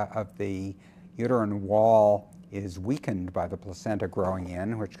area of the uterine wall is weakened by the placenta growing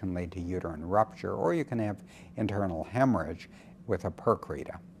in, which can lead to uterine rupture, or you can have internal hemorrhage with a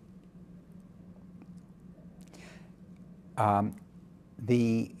percreta.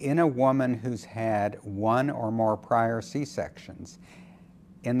 In a woman who's had one or more prior C-sections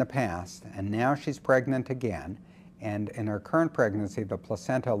in the past, and now she's pregnant again, and in her current pregnancy, the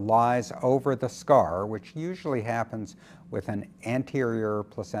placenta lies over the scar, which usually happens with an anterior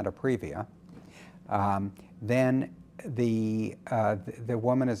placenta previa, then the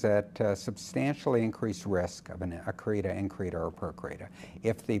woman is at substantially increased risk of an accreta, increta, or percreta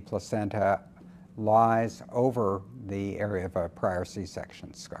if the placenta lies over the area of a prior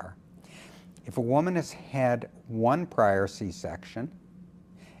C-section scar. If a woman has had one prior C-section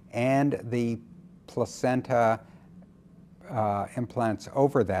and the placenta implants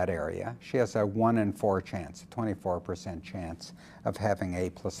over that area, she has a 1 in 4 chance, a 24% chance of having a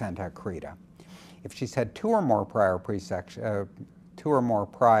placenta accreta. If she's had two or more prior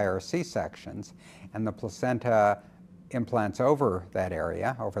C-sections and the placenta implants over that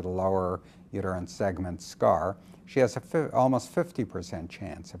area, over the lower uterine segment scar, she has almost 50%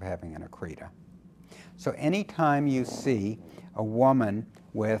 chance of having an accreta. So anytime you see a woman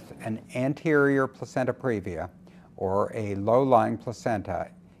with an anterior placenta previa or a low-lying placenta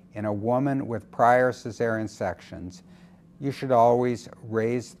in a woman with prior cesarean sections, you should always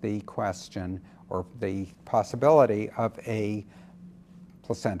raise the question or the possibility of a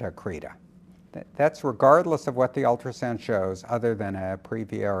placenta accreta. That's regardless of what the ultrasound shows, other than a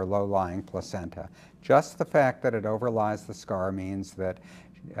previa or low-lying placenta. Just the fact that it overlies the scar means that,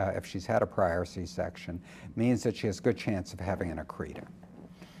 if she's had a prior C-section, means that she has a good chance of having an accreta.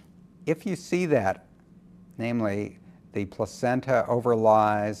 If you see that, namely the placenta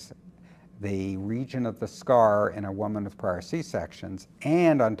overlies the region of the scar in a woman with prior C-sections,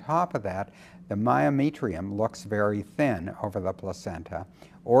 and on top of that, the myometrium looks very thin over the placenta,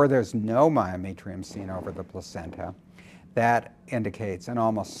 or there's no myometrium seen over the placenta, that indicates an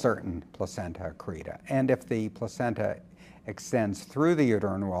almost certain placenta accreta. And if the placenta extends through the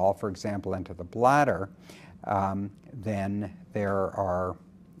uterine wall, for example, into the bladder, then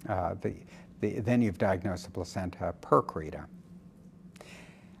then you've diagnosed a placenta percreta.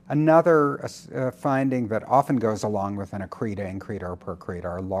 Another finding that often goes along with an accreta, increta, or percreta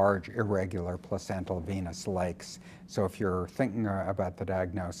are large, irregular placental venous lakes. So if you're thinking about the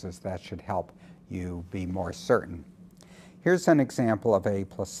diagnosis, that should help you be more certain. Here's an example of a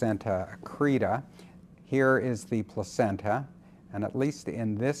placenta accreta. Here is the placenta, and at least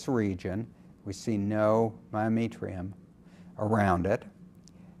in this region, we see no myometrium around it.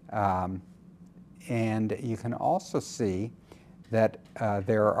 And you can also see that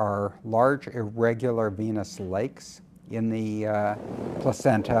there are large irregular venous lakes in the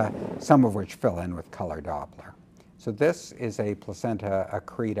placenta, some of which fill in with color Doppler. So this is a placenta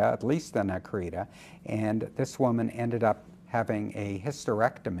accreta, at least an accreta, and this woman ended up having a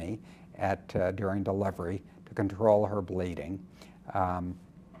hysterectomy during delivery to control her bleeding.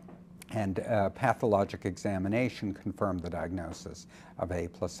 And pathologic examination confirmed the diagnosis of a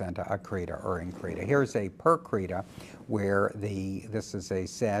placenta accreta or increta. Here's a percreta, where this is a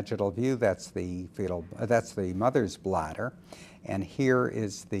sagittal view. That's the mother's bladder, and here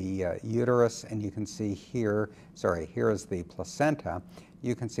is the uterus. And you can see here is the placenta.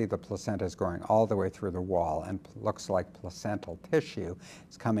 You can see the placenta is growing all the way through the wall and looks like placental tissue.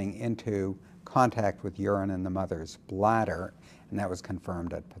 It's coming into contact with urine in the mother's bladder, and that was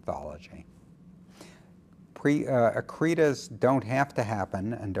confirmed at pathology. Accretas don't have to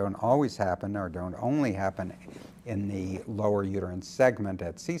happen and don't always happen, or don't only happen in the lower uterine segment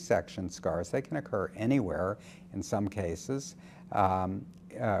at C-section scars. They can occur anywhere in some cases.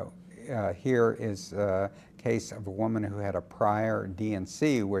 Here is a case of a woman who had a prior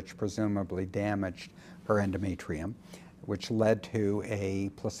D&C, which presumably damaged her endometrium, which led to a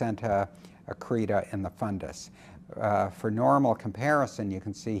placenta accreta in the fundus. For normal comparison, you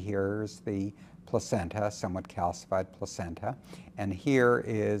can see here's the placenta, somewhat calcified placenta, and here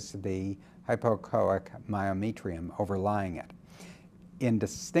is the hypoechoic myometrium overlying it. In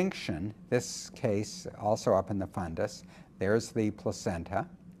distinction, this case, also up in the fundus, there's the placenta,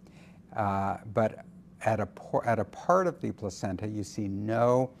 but at a part of the placenta, you see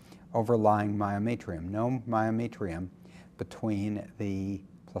no overlying myometrium, no myometrium between the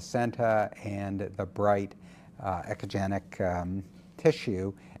placenta and the bright echogenic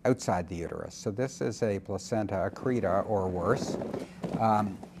tissue outside the uterus. So this is a placenta accreta, or worse,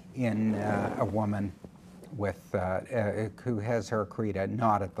 in a woman with, who has her accreta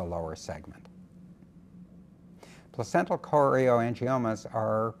not at the lower segment. Placental chorioangiomas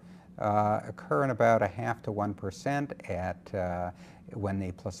occur in about 0.5 to 1% when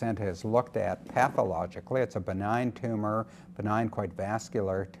the placenta is looked at pathologically. It's a benign tumor, benign, quite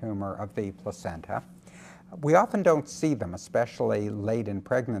vascular tumor of the placenta. We often don't see them, especially late in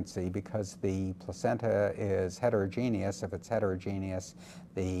pregnancy, because the placenta is heterogeneous. If it's heterogeneous,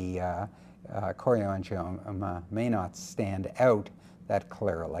 the chorioangioma may not stand out that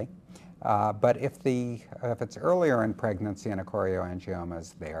clearly. But if it's earlier in pregnancy and a chorioangioma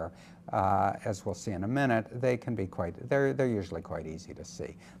is there, as we'll see in a minute, they're usually quite easy to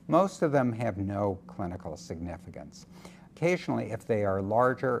see. Most of them have no clinical significance. Occasionally, if they are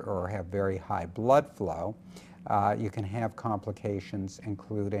larger or have very high blood flow, you can have complications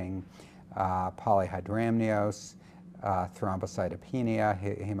including polyhydramnios,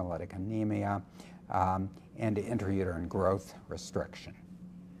 thrombocytopenia, hemolytic anemia, and intrauterine growth restriction.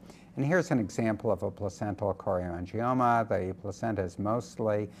 And here's an example of a placental chorioangioma. The placenta is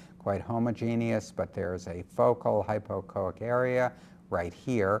mostly quite homogeneous, but there's a focal hypoechoic area right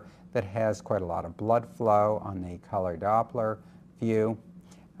here that has quite a lot of blood flow on the color Doppler view.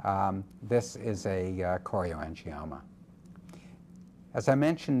 This is a chorioangioma. As I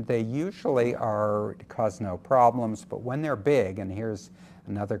mentioned, they usually cause no problems, but when they're big, and here's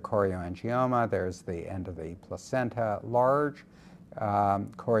another chorioangioma, there's the end of the placenta, large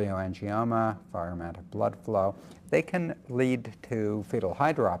chorioangioma, environmental blood flow. They can lead to fetal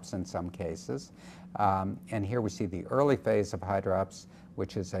hydrops in some cases. And here we see the early phase of hydrops,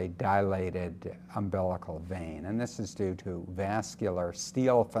 which is a dilated umbilical vein. And this is due to vascular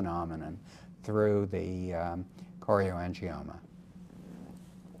steal phenomenon through the chorioangioma.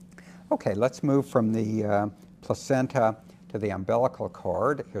 Okay, let's move from the placenta to the umbilical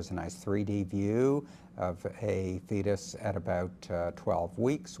cord. Here's a nice 3D view of a fetus at about 12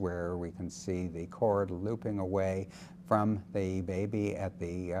 weeks, where we can see the cord looping away from the baby at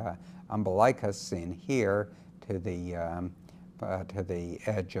the umbilicus, seen here, to the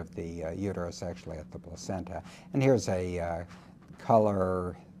edge of the uterus, actually at the placenta. And here's a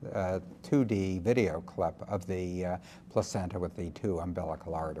color 2D video clip of the placenta with the two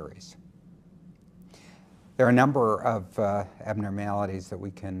umbilical arteries. There are a number of abnormalities that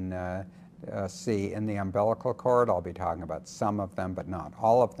we can see in the umbilical cord. I'll be talking about some of them, but not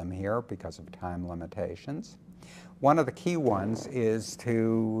all of them here because of time limitations. One of the key ones is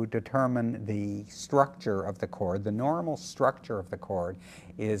to determine the structure of the cord. The normal structure of the cord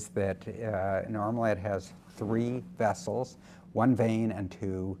is that normally it has 3 vessels, 1 vein and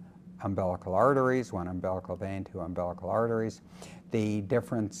 2 umbilical arteries, 1 umbilical vein, 2 umbilical arteries. The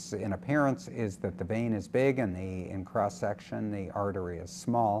difference in appearance is that the vein is big and in cross-section the artery is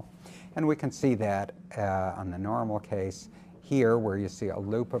small. And we can see that on the normal case here, where you see a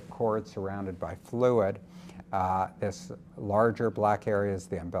loop of cord surrounded by fluid. This larger black area is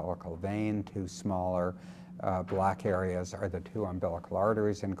the umbilical vein. 2 smaller black areas are the 2 umbilical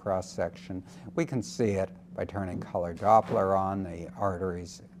arteries in cross-section. We can see it by turning color Doppler on the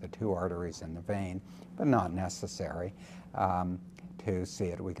arteries, the 2 arteries in the vein, but not necessary to see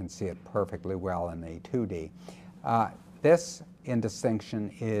it. We can see it perfectly well in the 2D. This, in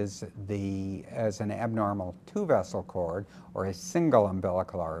distinction, is as an abnormal 2-vessel cord or a single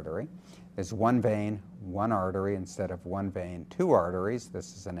umbilical artery. There's 1 vein, 1 artery instead of 1 vein, 2 arteries.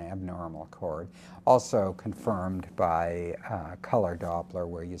 This is an abnormal cord. Also confirmed by color Doppler,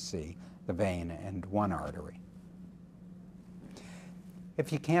 where you see the vein and 1 artery.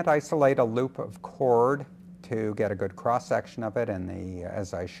 If you can't isolate a loop of cord to get a good cross-section of it, and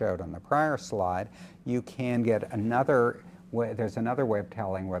as I showed on the prior slide, you can get another way. There's another way of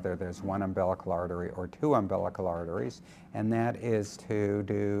telling whether there's 1 umbilical artery or 2 umbilical arteries, and that is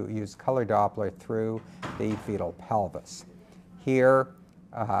to use color Doppler through the fetal pelvis. Here,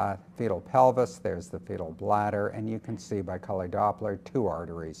 fetal pelvis, there's the fetal bladder, and you can see by color Doppler 2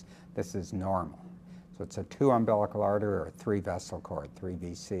 arteries. This is normal. So it's a 2 umbilical artery or a 3-vessel cord.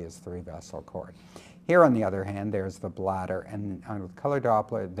 3VC is 3-vessel cord. Here, on the other hand, there's the bladder, and with color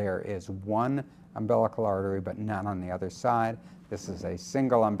Doppler, there is 1 umbilical artery, but none on the other side. This is a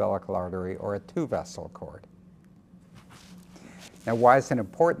single umbilical artery or a 2-vessel cord. Now, why is it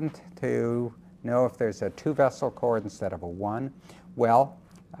important to know if there's a 2-vessel cord instead of a 1? Well,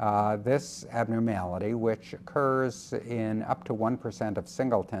 this abnormality, which occurs in up to 1% of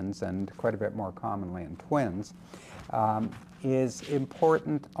singletons and quite a bit more commonly in twins, is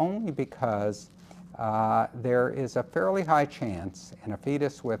important only because there is a fairly high chance in a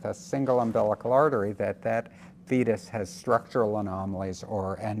fetus with a single umbilical artery that that fetus has structural anomalies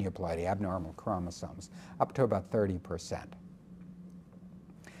or aneuploidy, abnormal chromosomes, up to about 30%.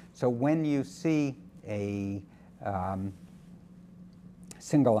 So when you see a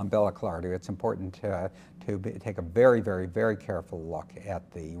single umbilical artery, it's important to take a very, very, very careful look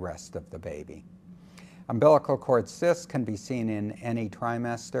at the rest of the baby. Umbilical cord cysts can be seen in any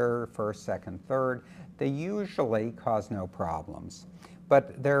trimester, 1st, 2nd, 3rd. They usually cause no problems.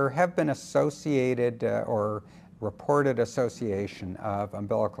 But there have been associated or reported association of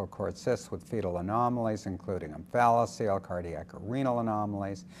umbilical cord cysts with fetal anomalies, including omphalocele, cardiac or renal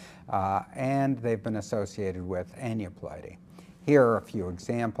anomalies, and they've been associated with aneuploidy. Here are a few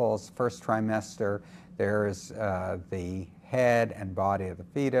examples. 1st trimester, there's the head and body of the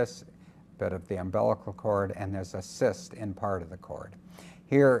fetus, bit of the umbilical cord, and there's a cyst in part of the cord.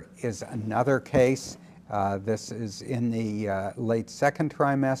 Here is another case. This is in the late 2nd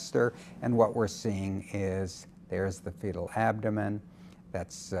trimester, and what we're seeing is there's the fetal abdomen.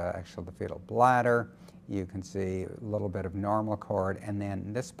 That's actually the fetal bladder. You can see a little bit of normal cord, and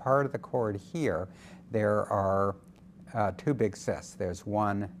then this part of the cord here, there are 2 big cysts. There's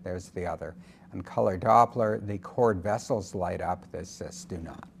one, there's the other. On color Doppler, the cord vessels light up, the cysts do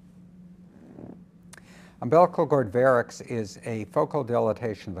not. Umbilical cord varix is a focal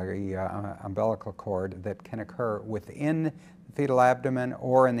dilatation of the umbilical cord that can occur within the fetal abdomen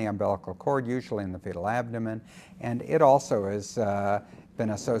or in the umbilical cord, usually in the fetal abdomen, and it also has been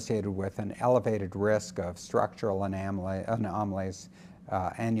associated with an elevated risk of structural anomalies,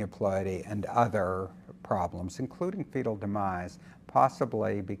 aneuploidy, and other problems, including fetal demise,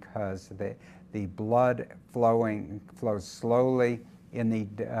 possibly because the blood flows slowly in the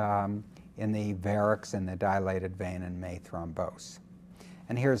varix, in the dilated vein, and may thrombose.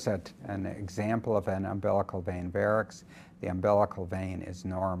 And here's an example of an umbilical vein varix. The umbilical vein is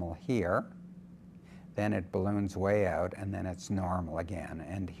normal here. Then it balloons way out, and then it's normal again.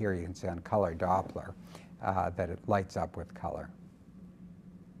 And here you can see on color Doppler that it lights up with color.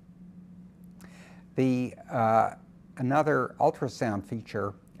 Another ultrasound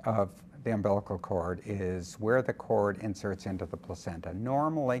feature of the umbilical cord is where the cord inserts into the placenta.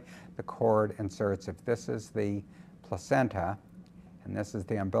 Normally, the cord inserts, if this is the placenta, and this is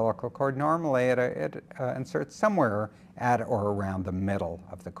the umbilical cord, normally it inserts somewhere at or around the middle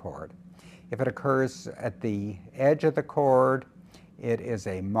of the cord. If it occurs at the edge of the cord, it is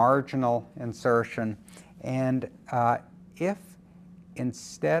a marginal insertion. And if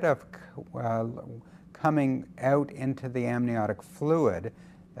instead of coming out into the amniotic fluid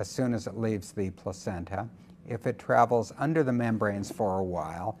as soon as it leaves the placenta, if it travels under the membranes for a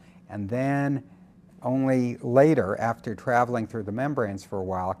while and then only later, after traveling through the membranes for a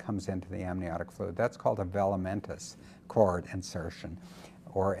while, comes into the amniotic fluid, that's called a velamentous cord insertion,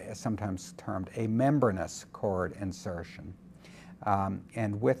 or sometimes termed a membranous cord insertion.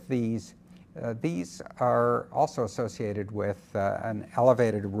 And with these are also associated with an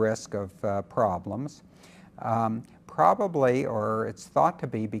elevated risk of problems. Probably, or it's thought to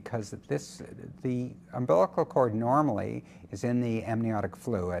be, because the umbilical cord normally is in the amniotic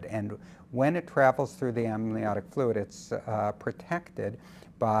fluid, and when it travels through the amniotic fluid, it's protected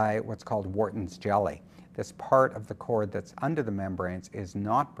by what's called Wharton's jelly. This part of the cord that's under the membranes is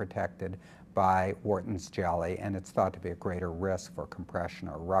not protected by Wharton's jelly, and it's thought to be a greater risk for compression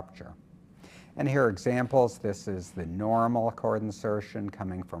or rupture. And here are examples. This is the normal cord insertion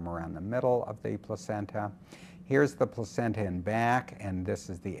coming from around the middle of the placenta. Here's the placenta in back, and this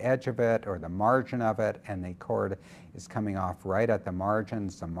is the edge of it, or the margin of it, and the cord is coming off right at the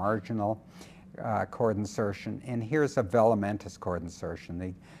margins, the marginal cord insertion. And here's a velamentous cord insertion.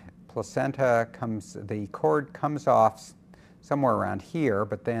 The cord comes off somewhere around here,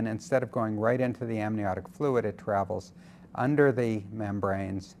 but then instead of going right into the amniotic fluid, it travels under the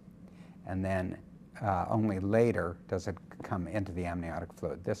membranes, and then only later does it come into the amniotic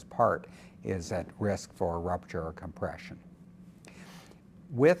fluid. This part is at risk for rupture or compression.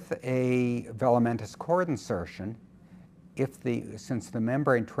 With a velamentous cord insertion, since the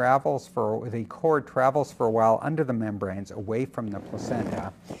cord travels for a while under the membranes away from the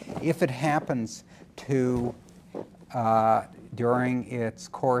placenta, if it happens to, during its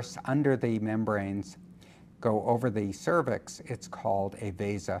course under the membranes, go over the cervix, it's called a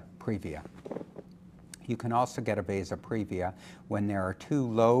vasa previa. You can also get a vasa previa when there are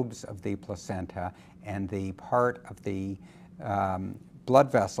two lobes of the placenta, and the part of the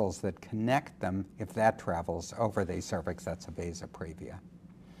blood vessels that connect them, if that travels over the cervix, that's a vasa previa.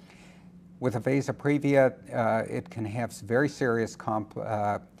 With a vasa previa, it can have very serious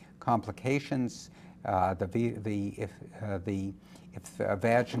complications. If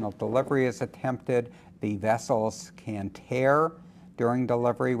vaginal delivery is attempted, the vessels can tear during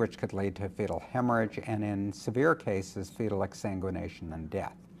delivery, which could lead to fetal hemorrhage, and in severe cases, fetal exsanguination and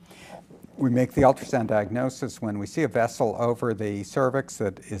death. We make the ultrasound diagnosis when we see a vessel over the cervix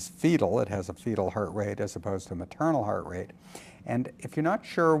that is fetal. It has a fetal heart rate as opposed to a maternal heart rate. And if you're not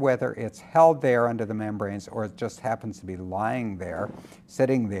sure whether it's held there under the membranes or it just happens to be lying there,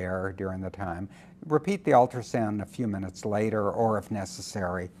 sitting there during the time, repeat the ultrasound a few minutes later, or if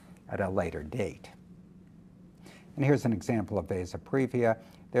necessary, at a later date. And here's an example of vasa previa.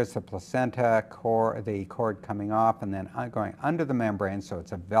 There's the placenta, the cord coming off and then going under the membrane, so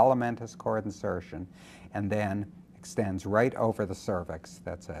it's a velamentous cord insertion, and then extends right over the cervix.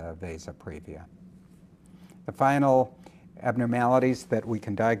 That's a vasa previa. The final abnormalities that we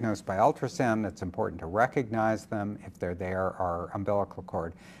can diagnose by ultrasound, it's important to recognize them if they're there, are umbilical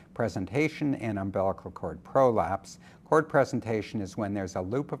cord presentation and umbilical cord prolapse. Cord presentation is when there's a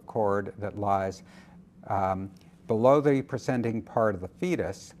loop of cord that lies below the presenting part of the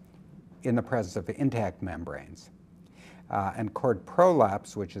fetus in the presence of the intact membranes. And cord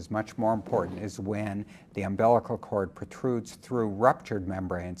prolapse, which is much more important, is when the umbilical cord protrudes through ruptured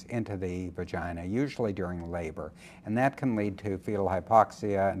membranes into the vagina, usually during labor. And that can lead to fetal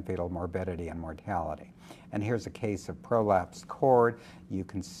hypoxia and fetal morbidity and mortality. And here's a case of prolapsed cord. You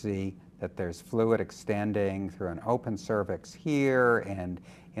can see that there's fluid extending through an open cervix here and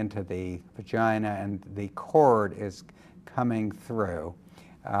into the vagina, and the cord is coming through.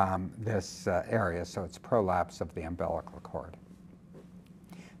 this area, so it's prolapse of the umbilical cord.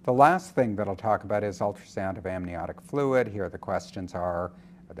 The last thing that I'll talk about is ultrasound of amniotic fluid. Here the questions are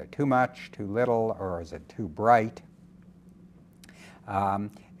they too much, too little, or is it too bright?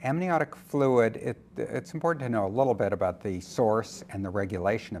 Amniotic fluid, it's important to know a little bit about the source and the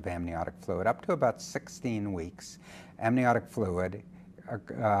regulation of amniotic fluid. Up to about 16 weeks, amniotic fluid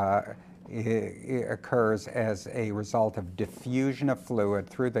occurs as a result of diffusion of fluid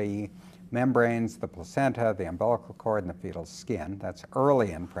through the membranes, the placenta, the umbilical cord, and the fetal skin. That's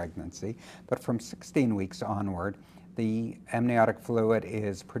early in pregnancy, but from 16 weeks onward, the amniotic fluid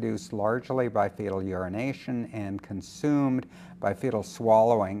is produced largely by fetal urination and consumed by fetal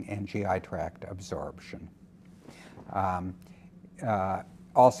swallowing and GI tract absorption.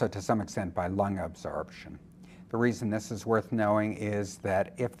 Also, to some extent, by lung absorption. The reason this is worth knowing is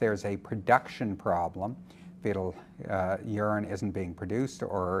that if there's a production problem, fetal urine isn't being produced,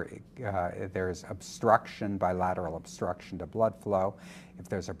 or there's obstruction, bilateral obstruction to blood flow. If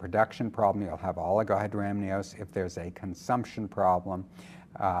there's a production problem, you'll have oligohydramnios. If there's a consumption problem,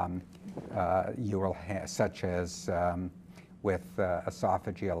 you will have, such as with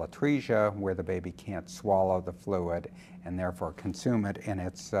esophageal atresia, where the baby can't swallow the fluid and therefore consume it in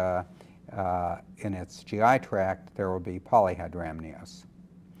its GI tract, there will be polyhydramnios.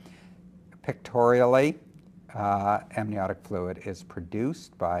 Pictorially, amniotic fluid is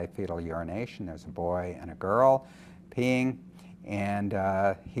produced by fetal urination. There's a boy and a girl peeing, and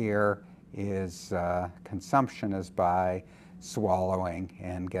here is consumption is by swallowing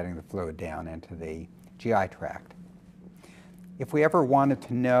and getting the fluid down into the GI tract. If we ever wanted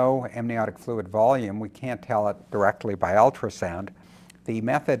to know amniotic fluid volume, we can't tell it directly by ultrasound. The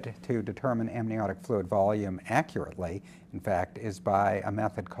method to determine amniotic fluid volume accurately, in fact, is by a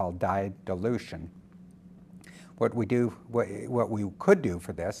method called dye dilution. What we could do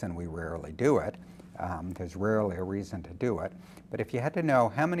for this, and we rarely do it, there's rarely a reason to do it, but if you had to know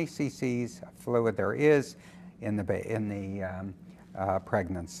how many cc's of fluid there is in the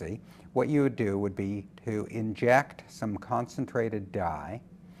pregnancy, what you would do would be to inject some concentrated dye,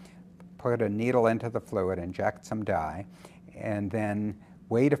 put a needle into the fluid, inject some dye, and then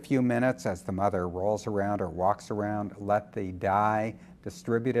wait a few minutes as the mother rolls around or walks around, let the dye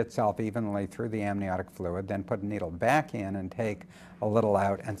distribute itself evenly through the amniotic fluid, then put a needle back in and take a little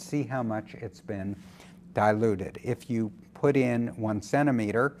out and see how much it's been diluted. If you put in 1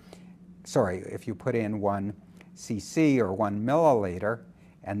 cc or 1 milliliter,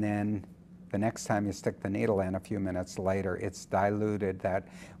 and then the next time you stick the needle in a few minutes later, it's diluted that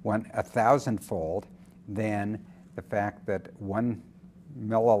 1,000-fold, then the fact that 1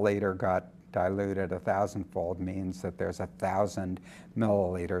 milliliter got diluted 1,000-fold means that there's 1,000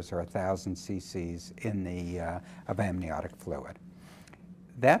 milliliters or 1,000 cc's in the of amniotic fluid.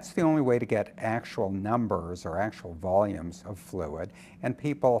 That's the only way to get actual numbers or actual volumes of fluid, and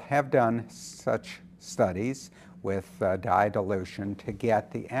people have done such studies with dye dilution to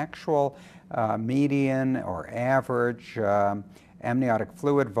get the actual median or average amniotic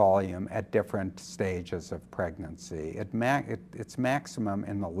fluid volume at different stages of pregnancy. It's maximum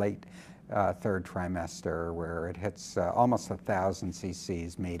in the late third trimester, where it hits almost 1,000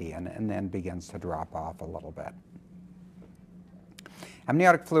 cc's median and then begins to drop off a little bit.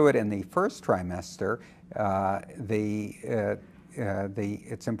 Amniotic fluid in the first trimester,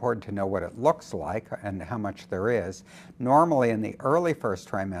 it's important to know what it looks like and how much there is. Normally in the early first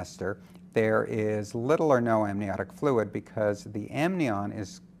trimester, there is little or no amniotic fluid because the amnion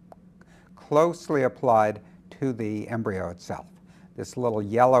is closely applied to the embryo itself. This little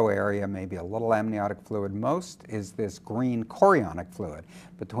yellow area may be a little amniotic fluid. Most is this green chorionic fluid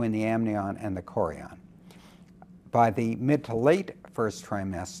between the amnion and the chorion. By the mid to late first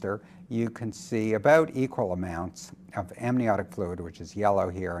trimester, you can see about equal amounts of amniotic fluid, which is yellow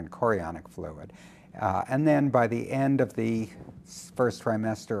here, and chorionic fluid. And then by the end of the first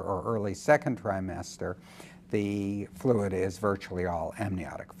trimester or early second trimester, the fluid is virtually all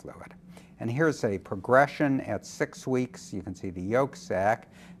amniotic fluid. And here's a progression at 6 weeks. You can see the yolk sac,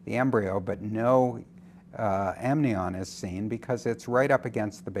 the embryo, but no amnion is seen because it's right up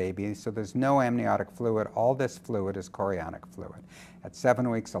against the baby, so there's no amniotic fluid. All this fluid is chorionic fluid. At 7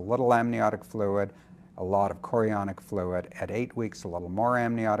 weeks, a little amniotic fluid, a lot of chorionic fluid. At 8 weeks, a little more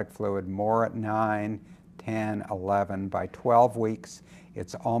amniotic fluid, more at 9, 10, 11. By 12 weeks,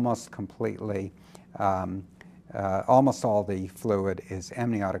 it's almost completely, almost all the fluid is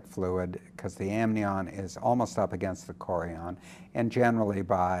amniotic fluid because the amnion is almost up against the chorion. And generally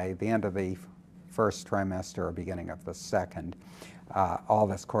by the end of the first trimester or beginning of the second, all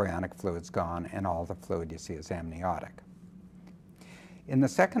this chorionic fluid's gone and all the fluid you see is amniotic. In the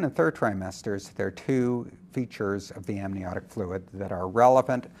second and third trimesters, there are two features of the amniotic fluid that are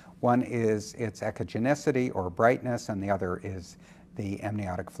relevant. One is its echogenicity or brightness, and the other is the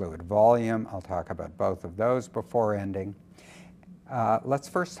amniotic fluid volume. I'll talk about both of those before ending. Let's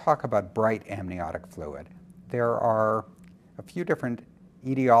first talk about bright amniotic fluid. There are a few different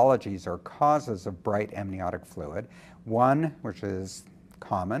etiologies or causes of bright amniotic fluid. One, which is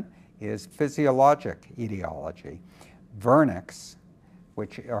common, is physiologic etiology. Vernix,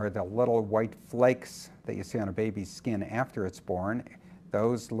 which are the little white flakes that you see on a baby's skin after it's born,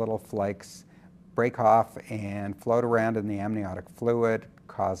 those little flakes break off and float around in the amniotic fluid,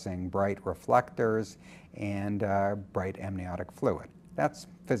 causing bright reflectors and bright amniotic fluid. That's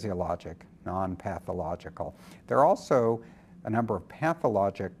physiologic, non-pathological. There are also a number of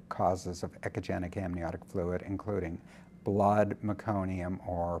pathologic causes of echogenic amniotic fluid, including blood, meconium,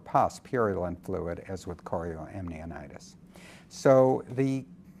 or pus, purulent fluid, as with chorioamnionitis. So the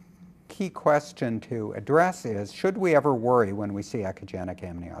key question to address is, should we ever worry when we see echogenic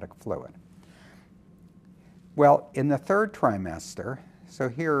amniotic fluid? Well, in the third trimester, so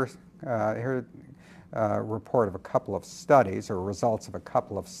here's a report of a couple of studies, or results of a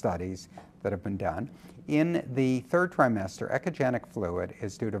couple of studies that have been done. In the third trimester, echogenic fluid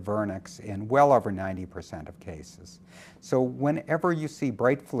is due to vernix in well over 90% of cases. So whenever you see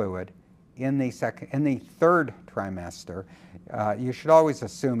bright fluid in the third trimester, you should always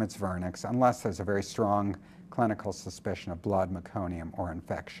assume it's vernix unless there's a very strong clinical suspicion of blood, meconium, or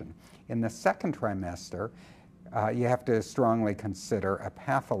infection. In the second trimester, you have to strongly consider a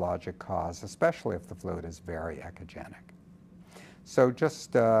pathologic cause, especially if the fluid is very echogenic. So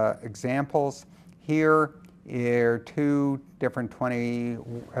just examples. Here are two different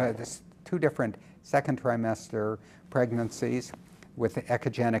second trimester pregnancies with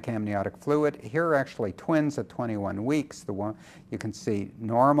echogenic amniotic fluid. Here are actually twins at 21 weeks. The one you can see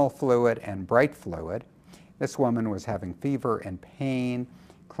normal fluid and bright fluid. This woman was having fever and pain,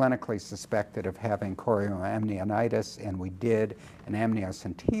 clinically suspected of having chorioamnionitis, and we did an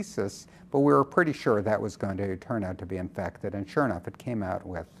amniocentesis, but we were pretty sure that was going to turn out to be infected, and sure enough, it came out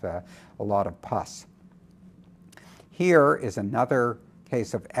with a lot of pus. Here is another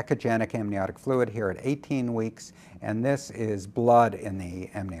case of echogenic amniotic fluid here at 18 weeks, and this is blood in the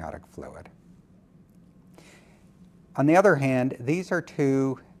amniotic fluid. On the other hand, these are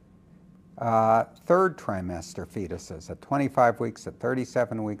two third trimester fetuses at 25 weeks, at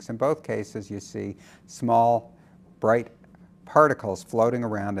 37 weeks. In both cases, you see small, bright particles floating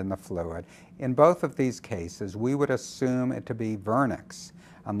around in the fluid. In both of these cases, we would assume it to be vernix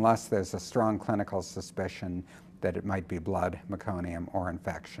unless there's a strong clinical suspicion that it might be blood, meconium, or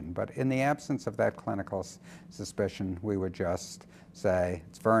infection. But in the absence of that clinical suspicion, we would just say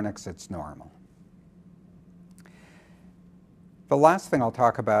it's vernix, it's normal. The last thing I'll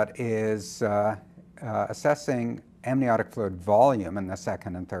talk about is assessing amniotic fluid volume in the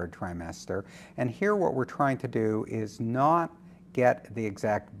second and third trimester. And here what we're trying to do is not get the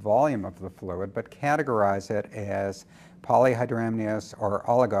exact volume of the fluid, but categorize it as polyhydramnios or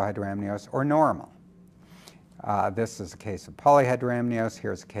oligohydramnios or normal. This is a case of polyhydramnios.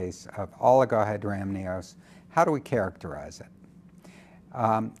 Here's a case of oligohydramnios. How do we characterize it?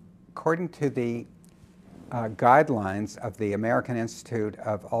 According to the guidelines of the American Institute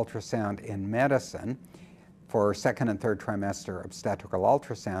of Ultrasound in Medicine for second and third trimester obstetrical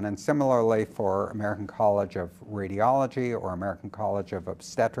ultrasound, and similarly for American College of Radiology or American College of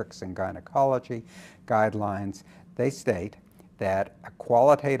Obstetrics and Gynecology guidelines, they state that a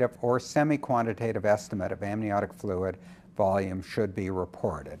qualitative or semi-quantitative estimate of amniotic fluid volume should be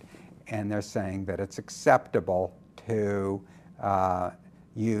reported. And they're saying that it's acceptable to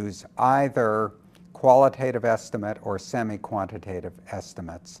use either qualitative estimate or semi-quantitative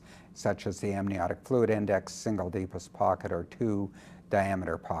estimates, such as the amniotic fluid index, single deepest pocket, or two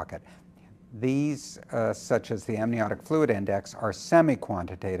diameter pocket. These, such as the amniotic fluid index, are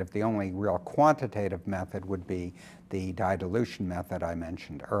semi-quantitative. The only real quantitative method would be the dilution method I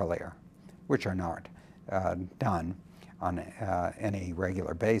mentioned earlier, which are not done on any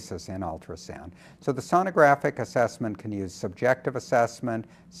regular basis in ultrasound. So the sonographic assessment can use subjective assessment,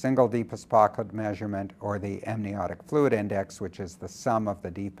 single deepest pocket measurement, or the amniotic fluid index, which is the sum of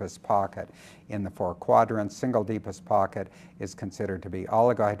the deepest pocket in the four quadrants. Single deepest pocket is considered to be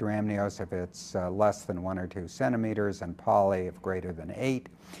oligohydramnios if it's less than 1 or 2 centimeters, and poly if greater than 8.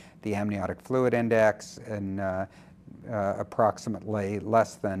 The amniotic fluid index in approximately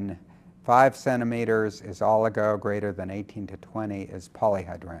less than 5 centimeters is oligo, greater than 18 to 20 is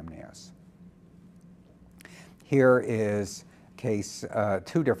polyhydramnios. Here is a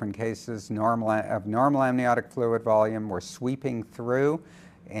two different cases of normal amniotic fluid volume. We're sweeping through,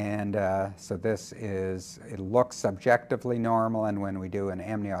 and so it looks subjectively normal, and when we do an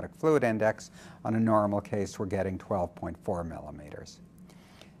amniotic fluid index on a normal case, we're getting 12.4 millimeters.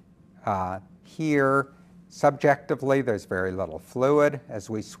 Here, subjectively, there's very little fluid as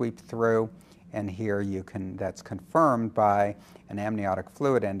we sweep through, and here that's confirmed by an amniotic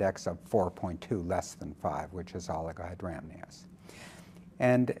fluid index of 4.2, less than 5, which is oligohydramnios.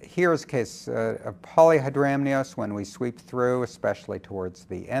 And here's a case of polyhydramnios when we sweep through, especially towards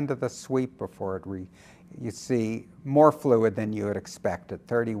the end of the sweep before you see more fluid than you would expect at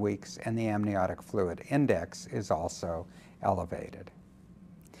 30 weeks, and the amniotic fluid index is also elevated.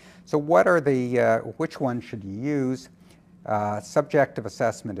 So which one should you use? Subjective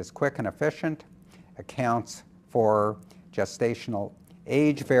assessment is quick and efficient, accounts for gestational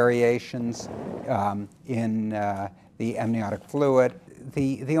age variations in the amniotic fluid.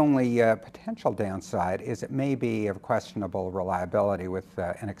 The only potential downside is it may be of questionable reliability with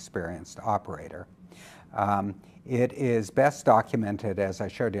an experienced operator. It is best documented, as I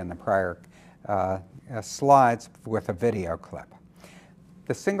showed you in the prior slides, with a video clip.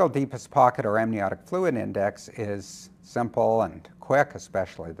 The single deepest pocket or amniotic fluid index is simple and quick,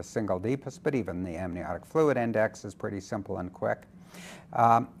 especially the single deepest, but even the amniotic fluid index is pretty simple and quick.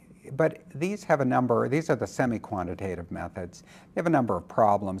 But these are the semi-quantitative methods. They have a number of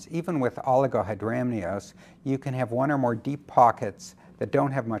problems. Even with oligohydramnios, you can have one or more deep pockets that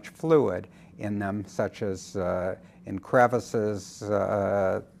don't have much fluid in them, such as in crevices in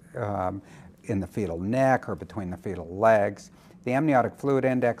the fetal neck or between the fetal legs. The amniotic fluid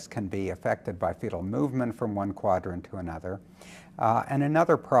index can be affected by fetal movement from one quadrant to another. And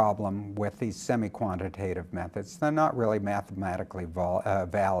another problem with these semi-quantitative methods, they're not really mathematically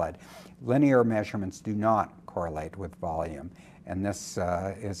valid. Linear measurements do not correlate with volume. And this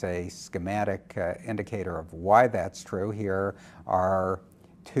is a schematic indicator of why that's true. Here are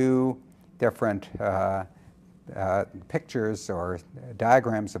two different pictures or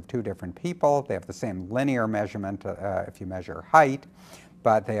diagrams of two different people. They have the same linear measurement if you measure height,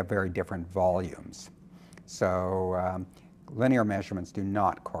 but they have very different volumes. So linear measurements do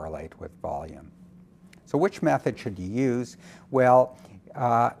not correlate with volume. So which method should you use? Well,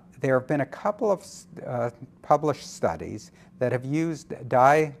 there have been a couple of published studies that have used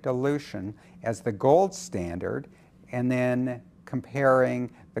dye dilution as the gold standard, and then comparing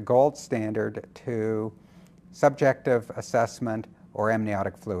the gold standard to subjective assessment or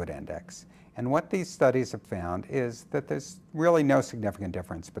amniotic fluid index. And what these studies have found is that there's really no significant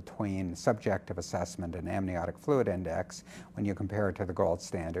difference between subjective assessment and amniotic fluid index when you compare it to the gold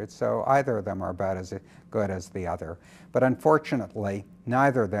standard. So either of them are about as good as the other. But unfortunately,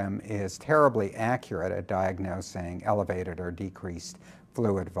 neither of them is terribly accurate at diagnosing elevated or decreased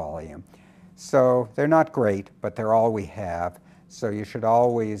fluid volume. So they're not great, but they're all we have. So you should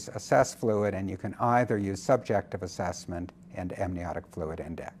always assess fluid, and you can either use subjective assessment and amniotic fluid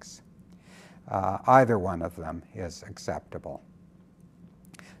index. Either one of them is acceptable.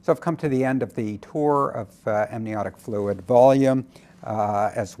 So I've come to the end of the tour of amniotic fluid volume,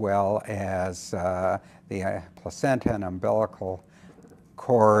 as well as the placenta and umbilical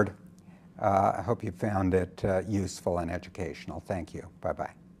cord. I hope you found it useful and educational. Thank you.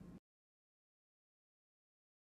 Bye-bye.